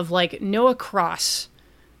bleakness of like Noah Cross,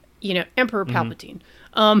 Emperor Palpatine.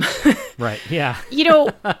 Right, yeah.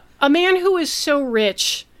 A man who is so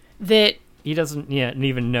rich that he doesn't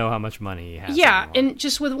even know how much money he has. Yeah, anymore. and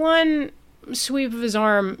just with one sweep of his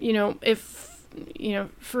arm,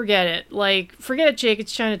 forget it. Like, forget it, Jake.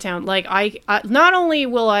 It's Chinatown. Like, I not only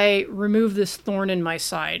will I remove this thorn in my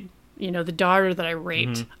side, the daughter that I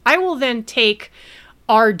raped, I will then take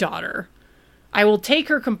our daughter. I will take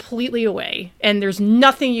her completely away, and there's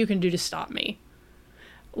nothing you can do to stop me.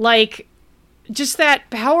 Like, just that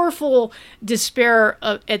powerful despair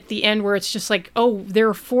at the end where it's just like, oh, there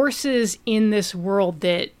are forces in this world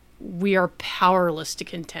that we are powerless to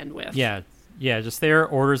contend with. Yeah, just there are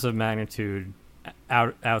orders of magnitude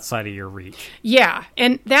outside of your reach. Yeah,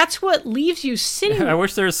 and that's what leaves you sitting... I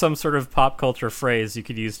wish there was some sort of pop culture phrase you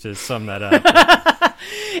could use to sum that up.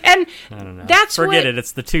 And I don't know. Forget it,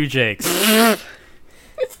 it's the two Jakes.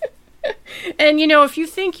 And, if you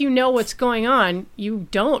think you know what's going on, you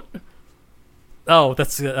don't.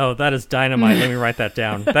 That is dynamite. Let me write that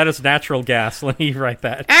down. That is natural gas. Let me write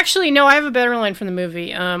that. Actually, no, I have a better line from the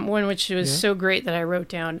movie, one which was so great that I wrote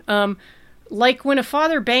down. Like when a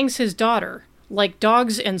father bangs his daughter, like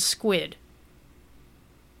dogs and squid.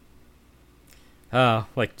 Oh,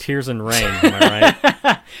 like tears and rain, am I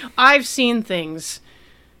right? I've seen things.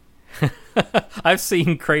 I've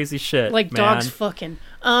seen crazy shit, like man. Dogs fucking.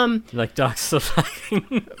 Like dogs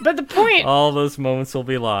fucking. But the point... all those moments will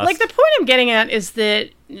be lost. Like, the point I'm getting at is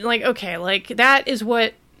that, like, okay, like, that is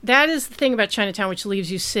the thing about Chinatown, which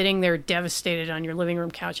leaves you sitting there devastated on your living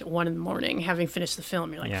room couch at 1 a.m, having finished the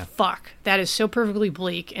film. You're like, fuck, that is so perfectly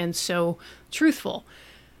bleak and so truthful.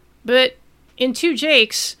 But in Two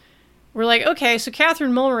Jakes, we're like, okay, so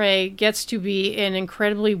Catherine Mulray gets to be an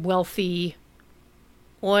incredibly wealthy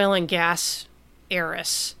oil and gas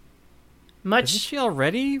heiress. Isn't she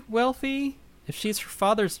already wealthy? If she's her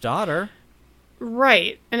father's daughter.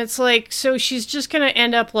 Right. And it's like, so she's just going to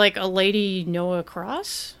end up like a Lady Noah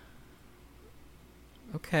Cross?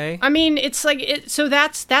 Okay. I mean, it's like, so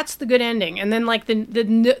that's the good ending. And then like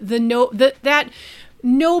that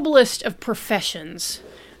noblest of professions,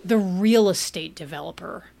 the real estate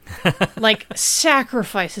developer, like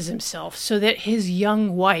sacrifices himself so that his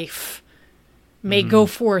young wife may go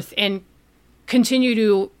forth and continue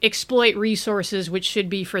to exploit resources which should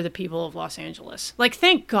be for the people of Los Angeles. Like,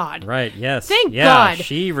 thank God. Right, yes. Thank God.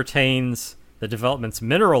 She retains the development's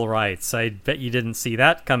mineral rights. I bet you didn't see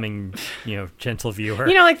that coming, gentle viewer.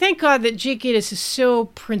 Like, thank God that Jake Gittes is so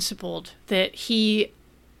principled that he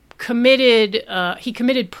committed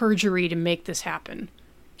perjury to make this happen.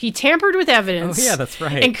 He tampered with evidence. Oh, yeah, that's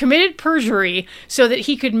right. And committed perjury so that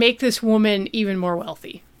he could make this woman even more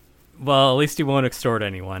wealthy. Well, at least he won't extort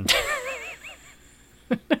anyone.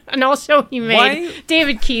 And also he made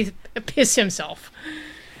David Keith piss himself.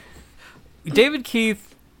 David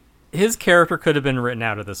Keith, his character could have been written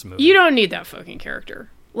out of this movie. You don't need that fucking character.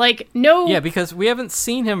 Like, no... Yeah, because we haven't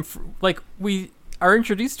seen him... we are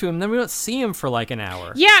introduced to him, then we don't see him for like an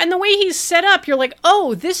hour. Yeah, and the way he's set up, you're like,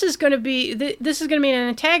 oh, this is going to be an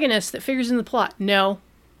antagonist that figures in the plot. No.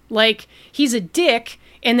 Like, he's a dick,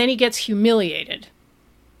 and then he gets humiliated.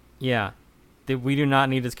 Yeah. We do not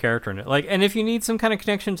need his character in it. Like, and if you need some kind of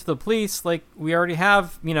connection to the police, like, we already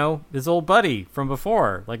have, his old buddy from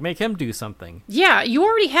before. Like, make him do something. Yeah, you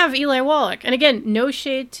already have Eli Wallach. And again, no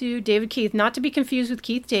shade to David Keith, not to be confused with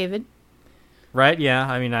Keith David. Right, yeah.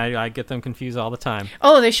 I mean, I get them confused all the time.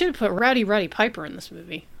 Oh, they should have put Rowdy Roddy Piper in this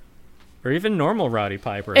movie. Or even normal Rowdy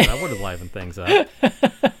Piper. That would have livened things up.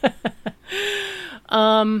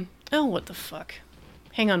 Oh, what the fuck?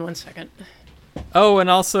 Hang on one second. Oh, and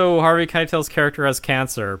also Harvey Keitel's character has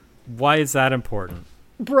cancer. Why is that important?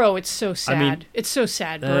 Bro, it's so sad. I mean, it's so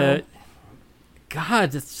sad, bro.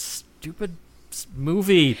 God, this stupid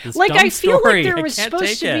movie. This like, dumb I feel story. like there was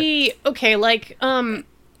supposed to be... Okay, like,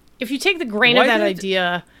 if you take the grain of that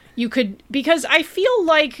idea, you could, because I feel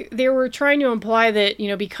like they were trying to imply that, you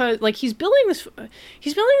know, because like he's building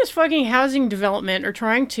this fucking housing development, or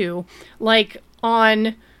trying to, like,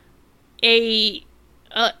 on a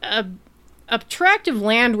tract of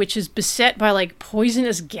land which is beset by like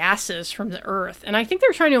poisonous gases from the earth, and I think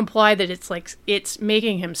they're trying to imply that it's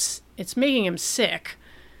making him sick,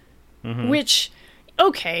 which,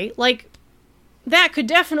 okay, like that could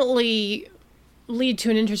definitely lead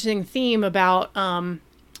to an interesting theme about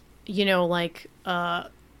you know, like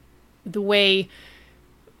the way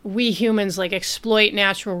we humans like exploit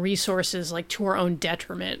natural resources like to our own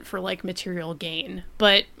detriment for like material gain.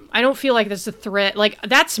 But I don't feel like that's a threat. Like,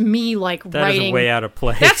 that's me like that writing. Is way out of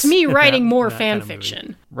place. That's me writing more fan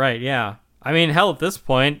fiction. Right, yeah. I mean, hell, at this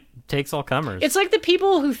point, takes all comers. It's like the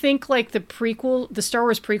people who think like the Star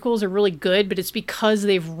Wars prequels are really good, but it's because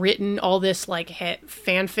they've written all this like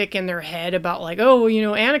fanfic in their head about like, oh, you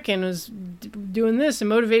know, Anakin was doing this and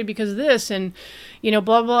motivated because of this, and, you know,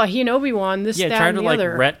 blah blah. He and Obi-Wan, this, that, trying and to the like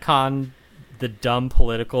other. retcon the dumb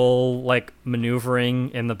political like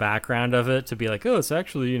maneuvering in the background of it to be like, oh, it's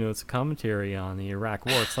actually, you know, it's a commentary on the Iraq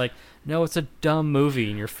War. It's like, no, it's a dumb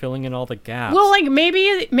movie and you're filling in all the gaps. Well, like maybe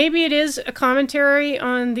it is a commentary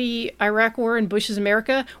on the Iraq War and Bush's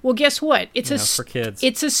America. Well, guess what? It's for kids.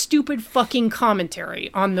 It's a stupid fucking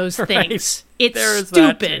commentary on those things. Right. It's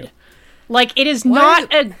stupid. Like, it is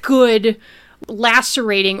not a good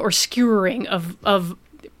lacerating or skewering of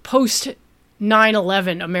post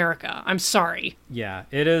 9/11 America. I'm sorry. Yeah,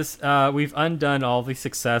 it is. We've undone all the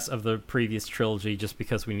success of the previous trilogy just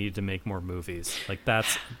because we needed to make more movies. Like,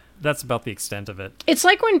 that's about the extent of it. It's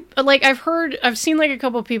like when, like, I've seen like a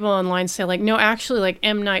couple of people online say like, no, actually, like,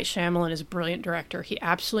 M. Night Shyamalan is a brilliant director. He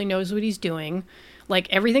absolutely knows what he's doing. Like,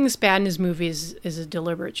 everything that's bad in his movies is a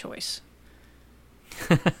deliberate choice.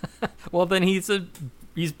 Well, then he's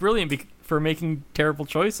brilliant for making terrible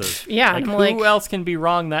choices. Yeah, like, who else can be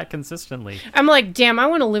wrong that consistently? I'm like, damn, I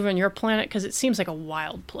want to live on your planet because it seems like a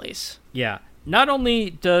wild place. Yeah. Not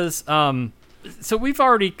only does so we've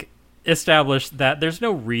already established that there's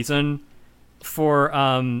no reason for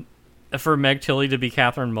Meg Tilly to be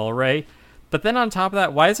Catherine Mulray, but then on top of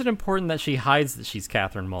that, why is it important that she hides that she's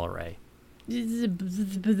Catherine Mulray?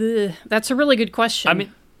 That's a really good question. I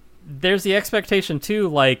mean, there's the expectation too,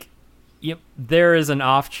 like, there is an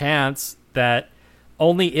off chance that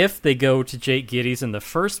only if they go to Jake Gittes in the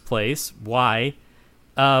first place, why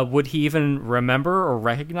would he even remember or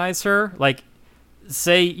recognize her? Like,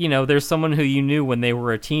 say, you know, there's someone who you knew when they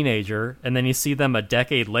were a teenager, and then you see them a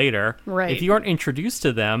decade later. Right. If you aren't introduced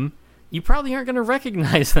to them, you probably aren't going to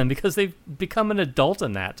recognize them because they've become an adult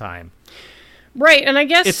in that time. Right, and I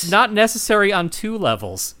guess it's not necessary on two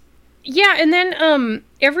levels. Yeah, and then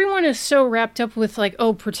everyone is so wrapped up with like,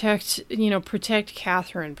 oh, protect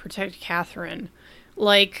Catherine.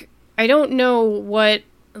 Like, I don't know what,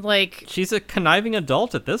 like, she's a conniving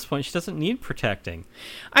adult at this point. She doesn't need protecting.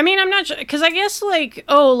 I mean, I'm not sure, because I guess like,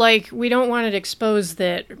 oh, like, we don't want to expose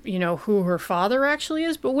that, you know, who her father actually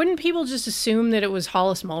is, but wouldn't people just assume that it was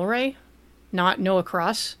Hollis Mulray, not Noah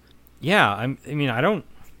Cross? Yeah, I mean, I don't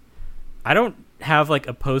have like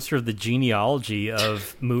a poster of the genealogy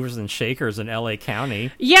of movers and shakers in LA County.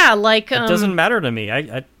 Yeah, like, it doesn't matter to me.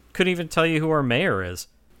 I couldn't even tell you who our mayor is.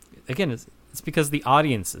 Again, it's because the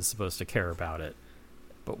audience is supposed to care about it.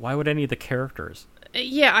 But why would any of the characters?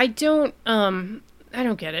 Yeah, I don't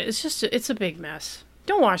get it. It's just it's a big mess.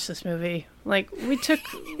 Don't watch this movie. Like, we took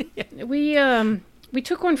we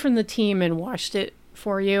took one from the team and watched it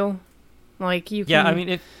for you. Like, you can... Yeah, I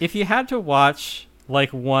mean, if you had to watch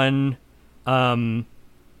like one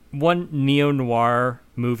neo-noir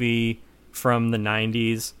movie from the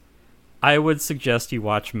 90s, I would suggest you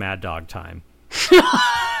watch Mad Dog Time.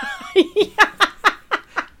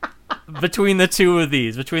 Between the two of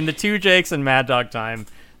these, between the two Jakes and Mad Dog Time,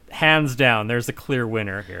 hands down, there's a clear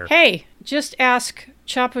winner here. Hey, just ask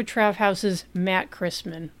Chapo Trap House's Matt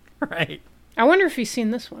Christman. Right. I wonder if he's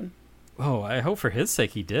seen this one. Oh, I hope for his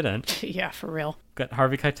sake he didn't. Yeah, for real. Got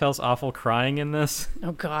Harvey Keitel's awful crying in this.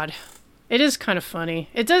 Oh, God. It is kind of funny.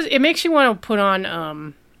 It makes you want to put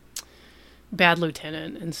on Bad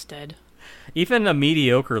Lieutenant instead. Even a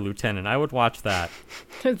mediocre lieutenant, I would watch that.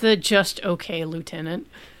 The just okay lieutenant.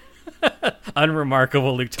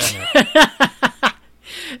 Unremarkable lieutenant.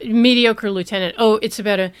 Mediocre lieutenant. Oh, it's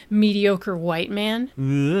about a mediocre white man.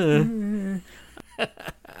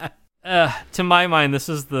 To my mind, this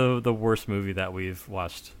is the worst movie that we've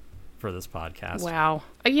watched for this podcast. Wow.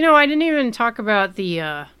 You know, I didn't even talk about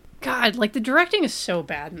the... God, like, the directing is so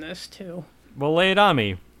bad in this, too. Well, lay it on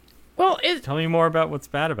me. Well, Tell me more about what's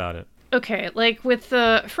bad about it. okay, like with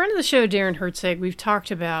the friend of the show, Darren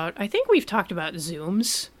Hertzeg, I think we've talked about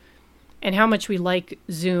zooms and how much we like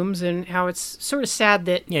zooms and how it's sort of sad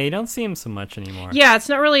that... Yeah, you don't see them so much anymore. Yeah, it's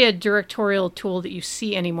not really a directorial tool that you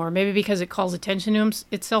see anymore. Maybe because it calls attention to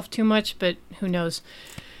itself too much, but who knows.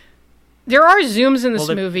 There are zooms in this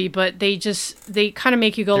movie, but they kind of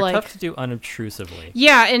make you go they're like... tough to do unobtrusively.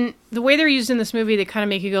 Yeah, and the way they're used in this movie, they kind of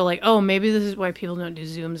make you go like, oh, maybe this is why people don't do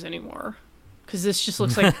zooms anymore. Because this just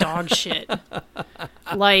looks like dog shit.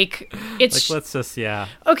 Like, it's... Like, let's just, yeah.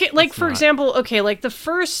 Okay, like, for example, okay, like, the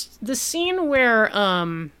scene where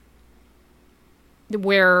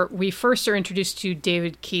we first are introduced to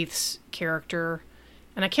David Keith's character,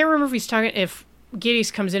 and I can't remember if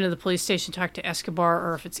Gittes comes into the police station to talk to Escobar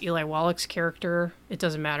or if it's Eli Wallach's character. It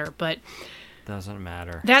doesn't matter, but... Doesn't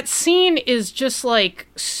matter. That scene is just, like,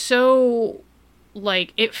 so...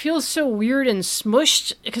 Like, it feels so weird and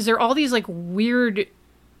smushed because there are all these, like, weird,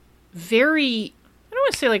 very, I don't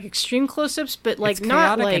want to say, like, extreme close-ups, but, like, it's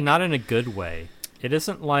not, chaotic like... and not in a good way. It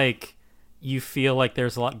isn't like you feel like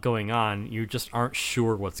there's a lot going on. You just aren't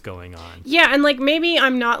sure what's going on. Yeah, and, like, maybe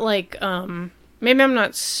I'm not, like, maybe I'm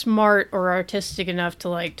not smart or artistic enough to,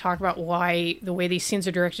 like, talk about why the way these scenes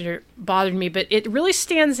are directed bothered me, but it really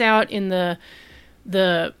stands out in the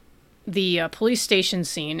police station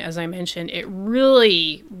scene, as I mentioned. It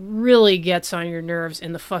really, really gets on your nerves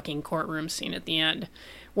in the fucking courtroom scene at the end,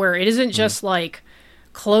 where it isn't just like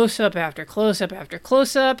close-up after close-up after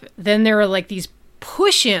close-up. Then there are like these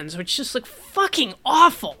push-ins, which just look fucking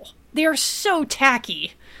awful. They are so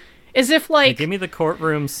tacky. As if like... Hey, give me the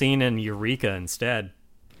courtroom scene in Eureka instead.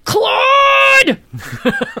 Claude!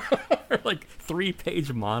 Like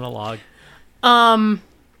 3-page monologue.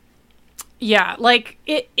 Yeah, like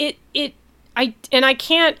I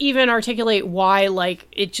can't even articulate why, like,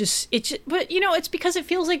 but, you know, it's because it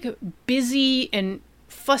feels, like, busy and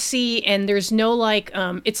fussy, and there's no, like,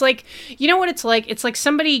 it's like, you know what it's like? It's like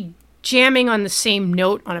somebody jamming on the same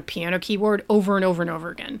note on a piano keyboard over and over and over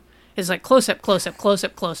again. It's like close-up, close-up,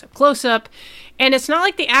 close-up, close-up, close-up, and it's not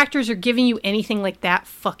like the actors are giving you anything like that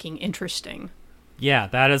fucking interesting. Yeah,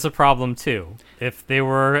 that is a problem, too. If they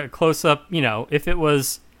were close-up, you know, if it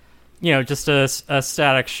was... You know, just a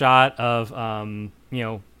static shot of, you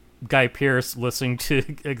know, Guy Pearce listening to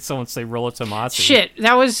someone say Rollo Tomassi. Shit,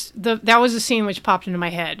 that was the scene which popped into my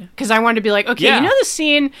head. Because I wanted to be like, okay, you know the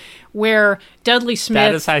scene where Dudley Smith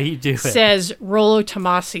that is how you do it. Says Rollo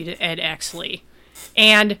Tomassi to Ed Exley.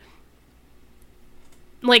 And,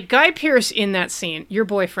 like, Guy Pearce in that scene, your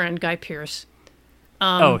boyfriend, Guy Pearce.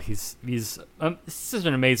 He's such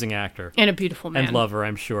an amazing actor. And a beautiful man. And lover,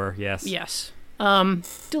 I'm sure, yes. Yes.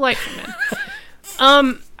 Delightful man.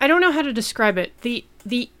 I don't know how to describe it.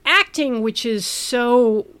 The acting, which is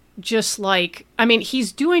so just like, I mean,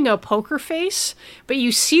 he's doing a poker face, but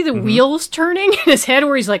you see the wheels turning in his head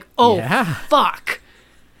where he's like, oh, yeah. Fuck.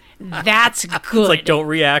 That's good. It's like, don't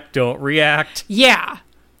react. Yeah.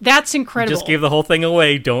 That's incredible. You just gave the whole thing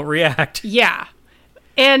away. Don't react. Yeah.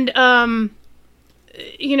 And,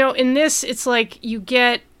 you know, in this, it's like you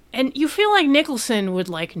get, and you feel like Nicholson would,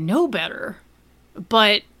 like, know better.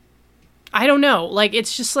 But I don't know. Like,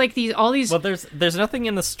 it's just like all these... Well, there's nothing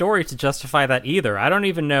in the story to justify that either. I don't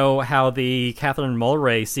even know how the Catherine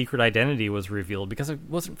Mulray secret identity was revealed because I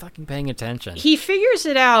wasn't fucking paying attention. He figures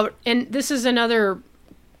it out, and this is another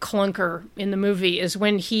clunker in the movie, is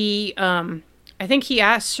when he... I think he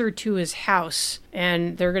asks her to his house,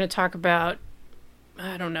 and they're going to talk about...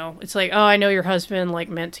 I don't know. It's like, oh, I know your husband, like,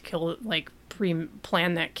 meant to kill... Like,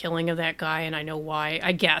 pre-plan that killing of that guy, and I know why,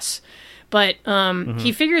 I guess. But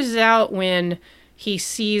he figures it out when he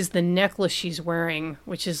sees the necklace she's wearing,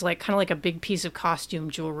 which is like kind of like a big piece of costume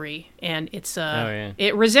jewelry, and it's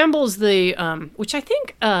it resembles the which I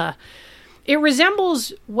think it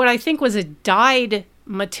resembles what I think was a dyed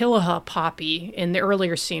Matilha poppy in the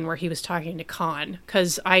earlier scene where he was talking to Khan,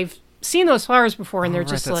 because I've seen those flowers before, and they're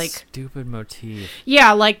just that like stupid motif.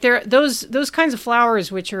 Yeah, like they're those kinds of flowers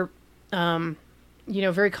which are you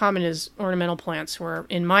know, very common as ornamental plants were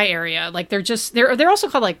in my area. Like they're also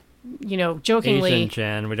called, like, you know, jokingly Asian,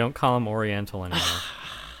 Jen. We don't call them Oriental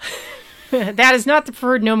anymore. That is not the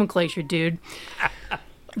preferred nomenclature, dude.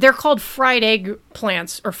 They're called fried egg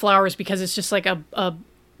plants or flowers because it's just like a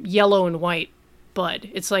yellow and white bud.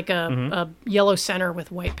 It's like a yellow center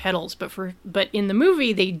with white petals. But in the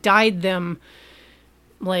movie they dyed them,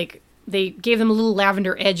 like, they gave them little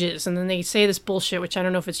lavender edges, and then they say this bullshit, which I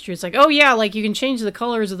don't know if it's true. It's like, oh yeah, like you can change the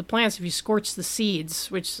colors of the plants if you scorch the seeds,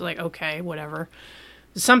 which is like, okay, whatever.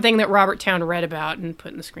 Something that Robert Towne read about and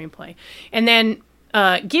put in the screenplay. And then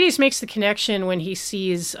Gittes makes the connection when he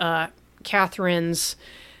sees Catherine's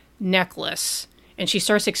necklace, And she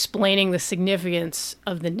starts explaining the significance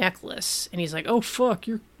of the necklace. And he's like, oh, fuck,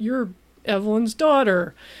 you're Evelyn's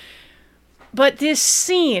daughter. But this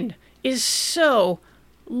scene is so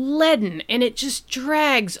leaden, and it just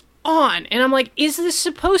drags on. And I'm like, is this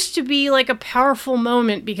supposed to be like a powerful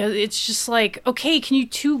moment? Because it's just like, okay, can you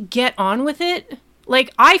two get on with it?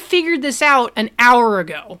 Like, I figured this out an hour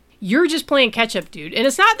ago. You're just playing catch up, dude. And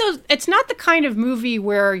it's not the kind of movie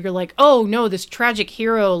where you're like, oh no, this tragic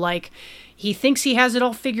hero, like, he thinks he has it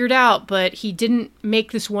all figured out, but he didn't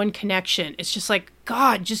make this one connection. It's just like,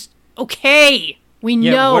 God, just, okay, we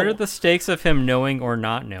know. What are the stakes of him knowing or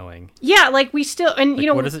not knowing? Yeah, like, we still, and, like, you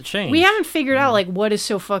know, what does it change? We haven't figured out, like, what is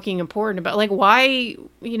so fucking important about, like, why,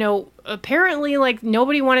 you know, apparently, like,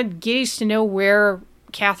 nobody wanted Giddies to know where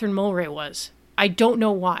Catherine Mulray was. I don't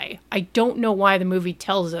know why. I don't know why the movie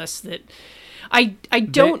tells us that. I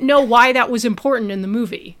don't know why that was important in the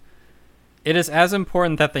movie. It is as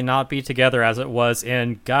important that they not be together as it was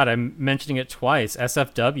in, God, I'm mentioning it twice,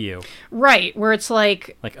 SFW. Right, where it's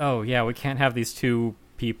like... Like, oh, yeah, we can't have these two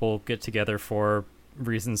people get together for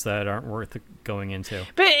reasons that aren't worth going into.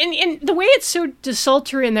 But and the way it's so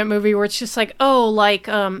desultory in that movie, where it's just like, oh, like,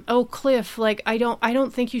 oh, Cliff, like, I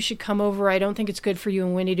don't think you should come over. I don't think it's good for you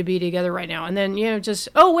and Winnie to be together right now. And then, you know, just,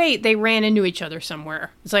 oh, wait, they ran into each other somewhere.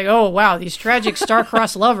 It's like, oh, wow, these tragic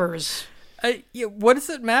star-crossed lovers... what does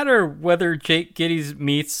it matter whether Jake Giddies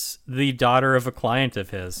meets the daughter of a client of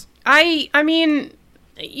his? I mean,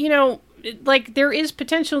 you know, like, there is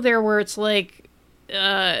potential there where it's like,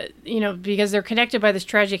 you know, because they're connected by this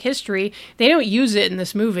tragic history, they don't use it in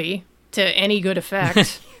this movie to any good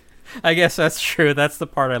effect. I guess that's true. That's the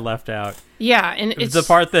part I left out. Yeah, and it's the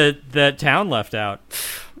part that Town left out.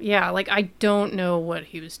 Yeah, like, I don't know what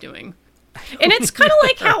he was doing. And it's kind of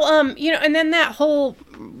like how, you know, and then that whole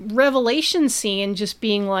revelation scene just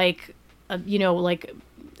being like, you know, like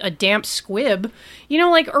a damp squib. You know,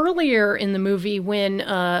 like earlier in the movie when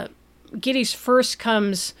Giddies first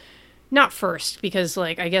comes, not first, because,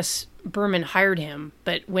 like, I guess Berman hired him,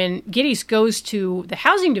 but when Giddies goes to the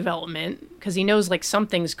housing development, because he knows, like,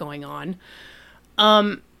 something's going on,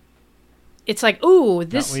 it's like, ooh,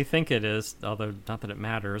 this... Not what we think it is, although not that it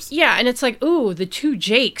matters. Yeah, and it's like, ooh, the two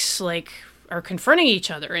Jakes, like, are confronting each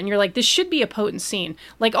other. And you're like, this should be a potent scene.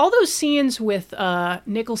 Like, all those scenes with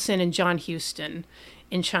Nicholson and John Huston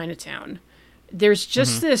in Chinatown, there's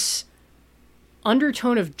just this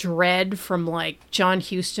undertone of dread from, like, John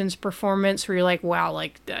Huston's performance where you're like, wow,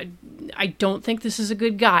 like, I don't think this is a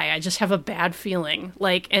good guy. I just have a bad feeling.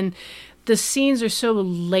 Like, and the scenes are so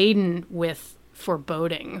laden with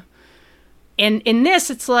foreboding. And in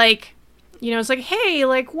this, it's like, you know, it's like, hey,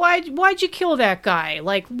 like, why'd you kill that guy?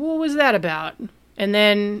 Like, what was that about? And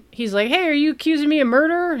then he's like, hey, are you accusing me of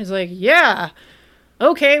murder? He's like, yeah.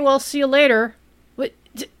 Okay, well, see you later. What?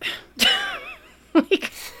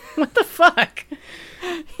 Like, what the fuck?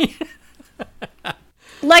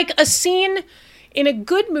 Like a scene in a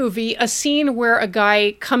good movie, a scene where a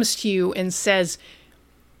guy comes to you and says,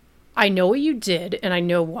 I know what you did, and I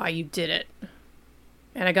know why you did it.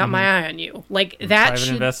 And I got my eye on you. Like, that Private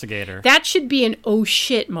investigator. That should be an oh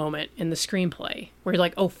shit moment in the screenplay. Where you're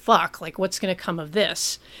like, oh fuck, like, what's going to come of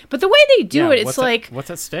this? But the way they do it, it's like... What's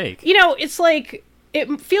at stake? You know, it's like...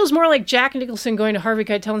 It feels more like Jack Nicholson going to Harvey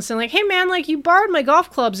Keitel and saying, like, hey man, like, you borrowed my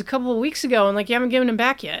golf clubs a couple of weeks ago and, like, you haven't given them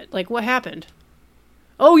back yet. Like, what happened?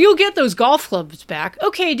 Oh, you'll get those golf clubs back.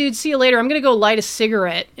 Okay, dude, see you later. I'm going to go light a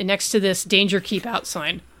cigarette next to this danger keep out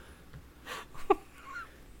sign.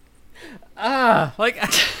 Like,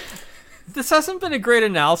 this hasn't been a great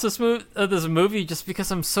analysis of this movie just because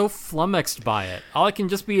I'm so flummoxed by it. All I can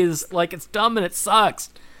just be is, like, it's dumb and it sucks.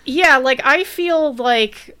 Yeah, like, I feel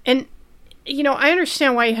like, and, you know, I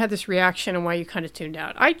understand why you had this reaction and why you kind of tuned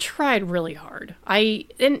out. I tried really hard. And,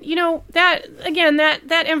 you know, that, again, that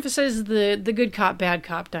emphasizes the good cop, bad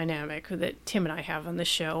cop dynamic that Tim and I have on this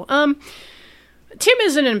show. Tim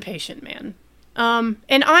is an impatient man.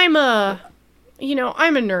 And I'm a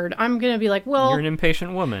nerd. I'm going to be like, well... You're an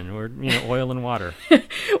impatient woman, or, you know, oil and water.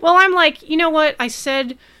 Well, I'm like, you know what? I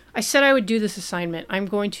said I would do this assignment. I'm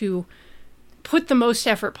going to put the most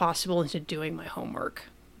effort possible into doing my homework.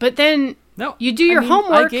 But then you do your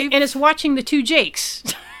homework, and it's watching the two Jakes.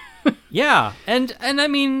 Yeah, and I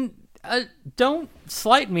mean, don't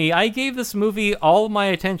slight me. I gave this movie all my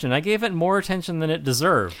attention. I gave it more attention than it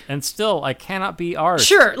deserved, and still, I cannot be arsed.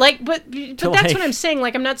 Sure, like, but that's what I'm saying.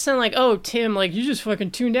 Like, I'm not saying, like, oh, Tim, like, you just fucking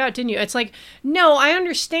tuned out, didn't you? It's like, no, I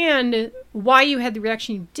understand why you had the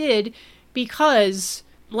reaction you did, because,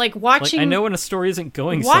 like, watching... Like, I know when a story isn't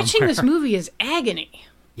going watching somewhere. This movie is agony.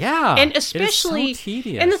 Yeah, and especially, it is so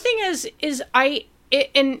tedious. And the thing is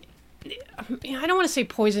I don't want to say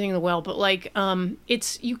poisoning the well, but like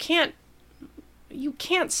it's you can't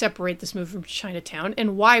separate this movie from Chinatown,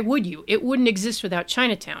 and why would you? It wouldn't exist without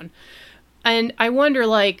Chinatown. And I wonder,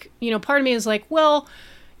 like, part of me is like, well,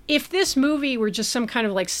 if this movie were just some kind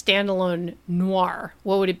of like standalone noir,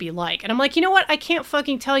 what would it be like? And I'm like, you know what? I can't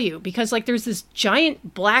fucking tell you, because like there's this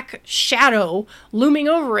giant black shadow looming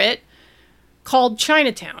over it called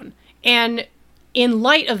Chinatown. And in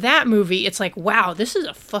light of that movie, it's like, wow, this is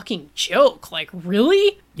a fucking joke. Like,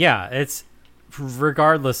 really? Yeah, it's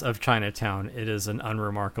regardless of Chinatown, it is an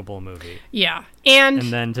unremarkable movie. Yeah. And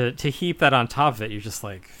then to heap that on top of it, you're just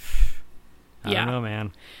like, I don't know,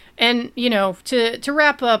 man. And, to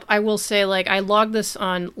wrap up, I will say, like, I logged this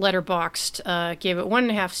on Letterboxd, gave it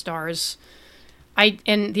 1.5 stars.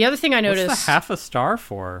 And the other thing I noticed... What's the half a star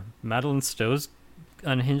for? Madeline Stowe's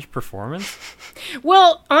unhinged performance?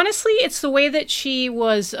 Well, honestly, it's the way that she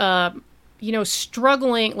was,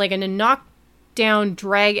 struggling, like in a knockdown,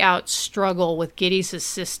 drag-out struggle with Giddy's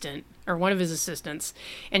assistant, or one of his assistants,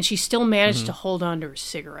 and she still managed to hold on to her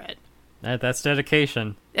cigarette. That's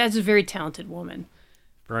dedication. That's a very talented woman.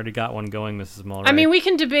 Already got one going, Mrs. Mulray. I mean, we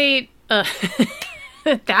can debate.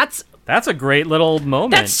 That's a great little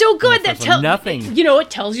moment. That's so good. That tells nothing. It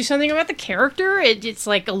tells you something about the character. It's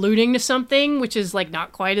like alluding to something, which is like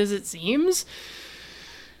not quite as it seems.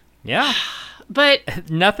 Yeah, but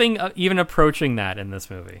nothing even approaching that in this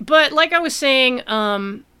movie. But like I was saying,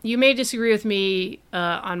 you may disagree with me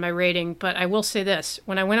on my rating, but I will say this: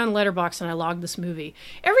 when I went on Letterboxd and I logged this movie,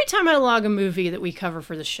 every time I log a movie that we cover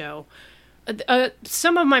for the show,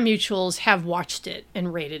 some of my mutuals have watched it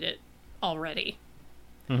and rated it already.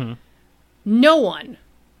 Mm-hmm.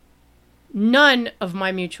 None of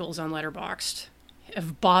my mutuals on Letterboxd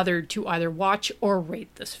have bothered to either watch or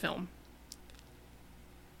rate this film.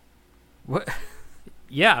 What?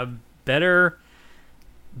 Yeah, better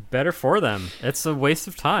for them. It's a waste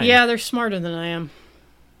of time. Yeah, they're smarter than I am.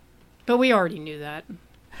 But we already knew that.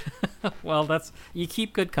 Well, you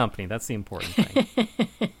keep good company. That's the important thing.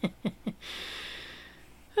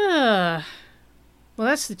 Well,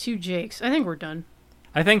 that's the 2 Jakes. I think we're done.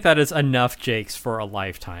 I think that is enough Jakes for a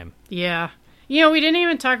lifetime. Yeah. We didn't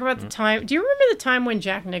even talk about the time. Do you remember the time when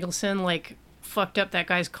Jack Nicholson, like, fucked up that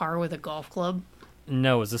guy's car with a golf club?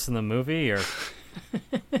 No, was this in the movie, or?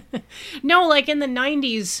 No, like, in the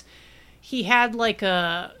 90s, he had, like,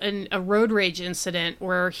 a road rage incident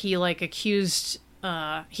where he, like, accused...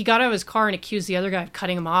 he got out of his car and accused the other guy of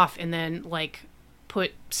cutting him off, and then, like,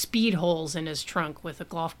 put speed holes in his trunk with a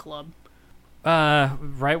golf club.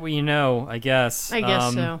 Right what you know, I guess. I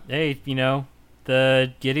guess so. Hey,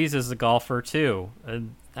 the Giddies is a golfer too.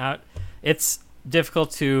 It's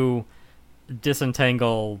difficult to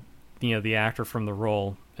disentangle, the actor from the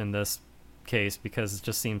role in this case, because it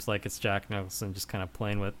just seems like it's Jack Nicholson just kind of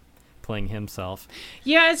playing himself.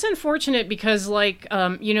 Yeah, it's unfortunate because, like,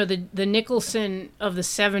 the Nicholson of the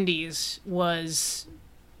 70s was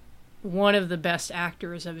one of the best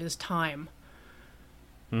actors of his time.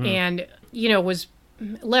 Mm-hmm. And, was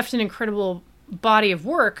left an incredible body of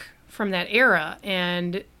work from that era.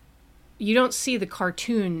 And you don't see the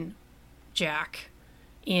cartoon Jack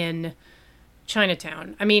in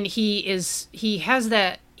Chinatown. I mean, he has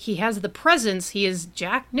the presence. He is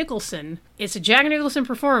Jack Nicholson. It's a Jack Nicholson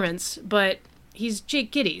performance, but he's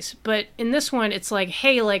Jake Giddies. But in this one, it's like,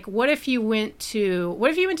 hey, like, what if you went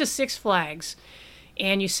to Six Flags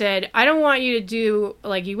and you said, I don't want you to do,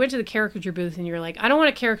 like, you went to the caricature booth and you're like, I don't want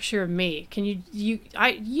a caricature of me. Can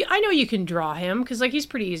I know you can draw him because, like, he's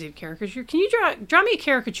pretty easy to caricature. Can you draw me a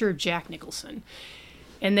caricature of Jack Nicholson?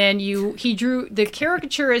 And then the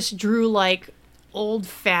caricaturist drew, like, old,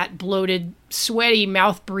 fat, bloated, sweaty,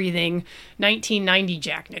 mouth-breathing 1990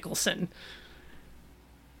 Jack Nicholson.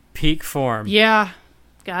 Peak form. Yeah.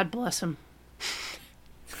 God bless him.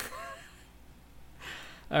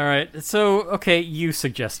 All right. So, okay, you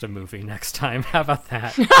suggest a movie next time. How about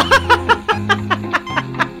that?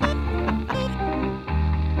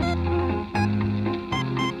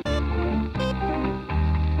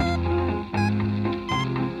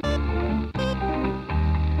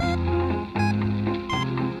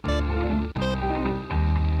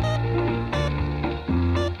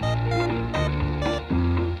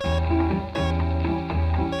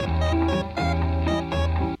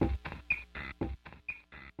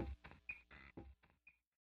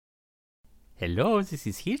 Hello, this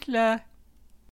is Hitler.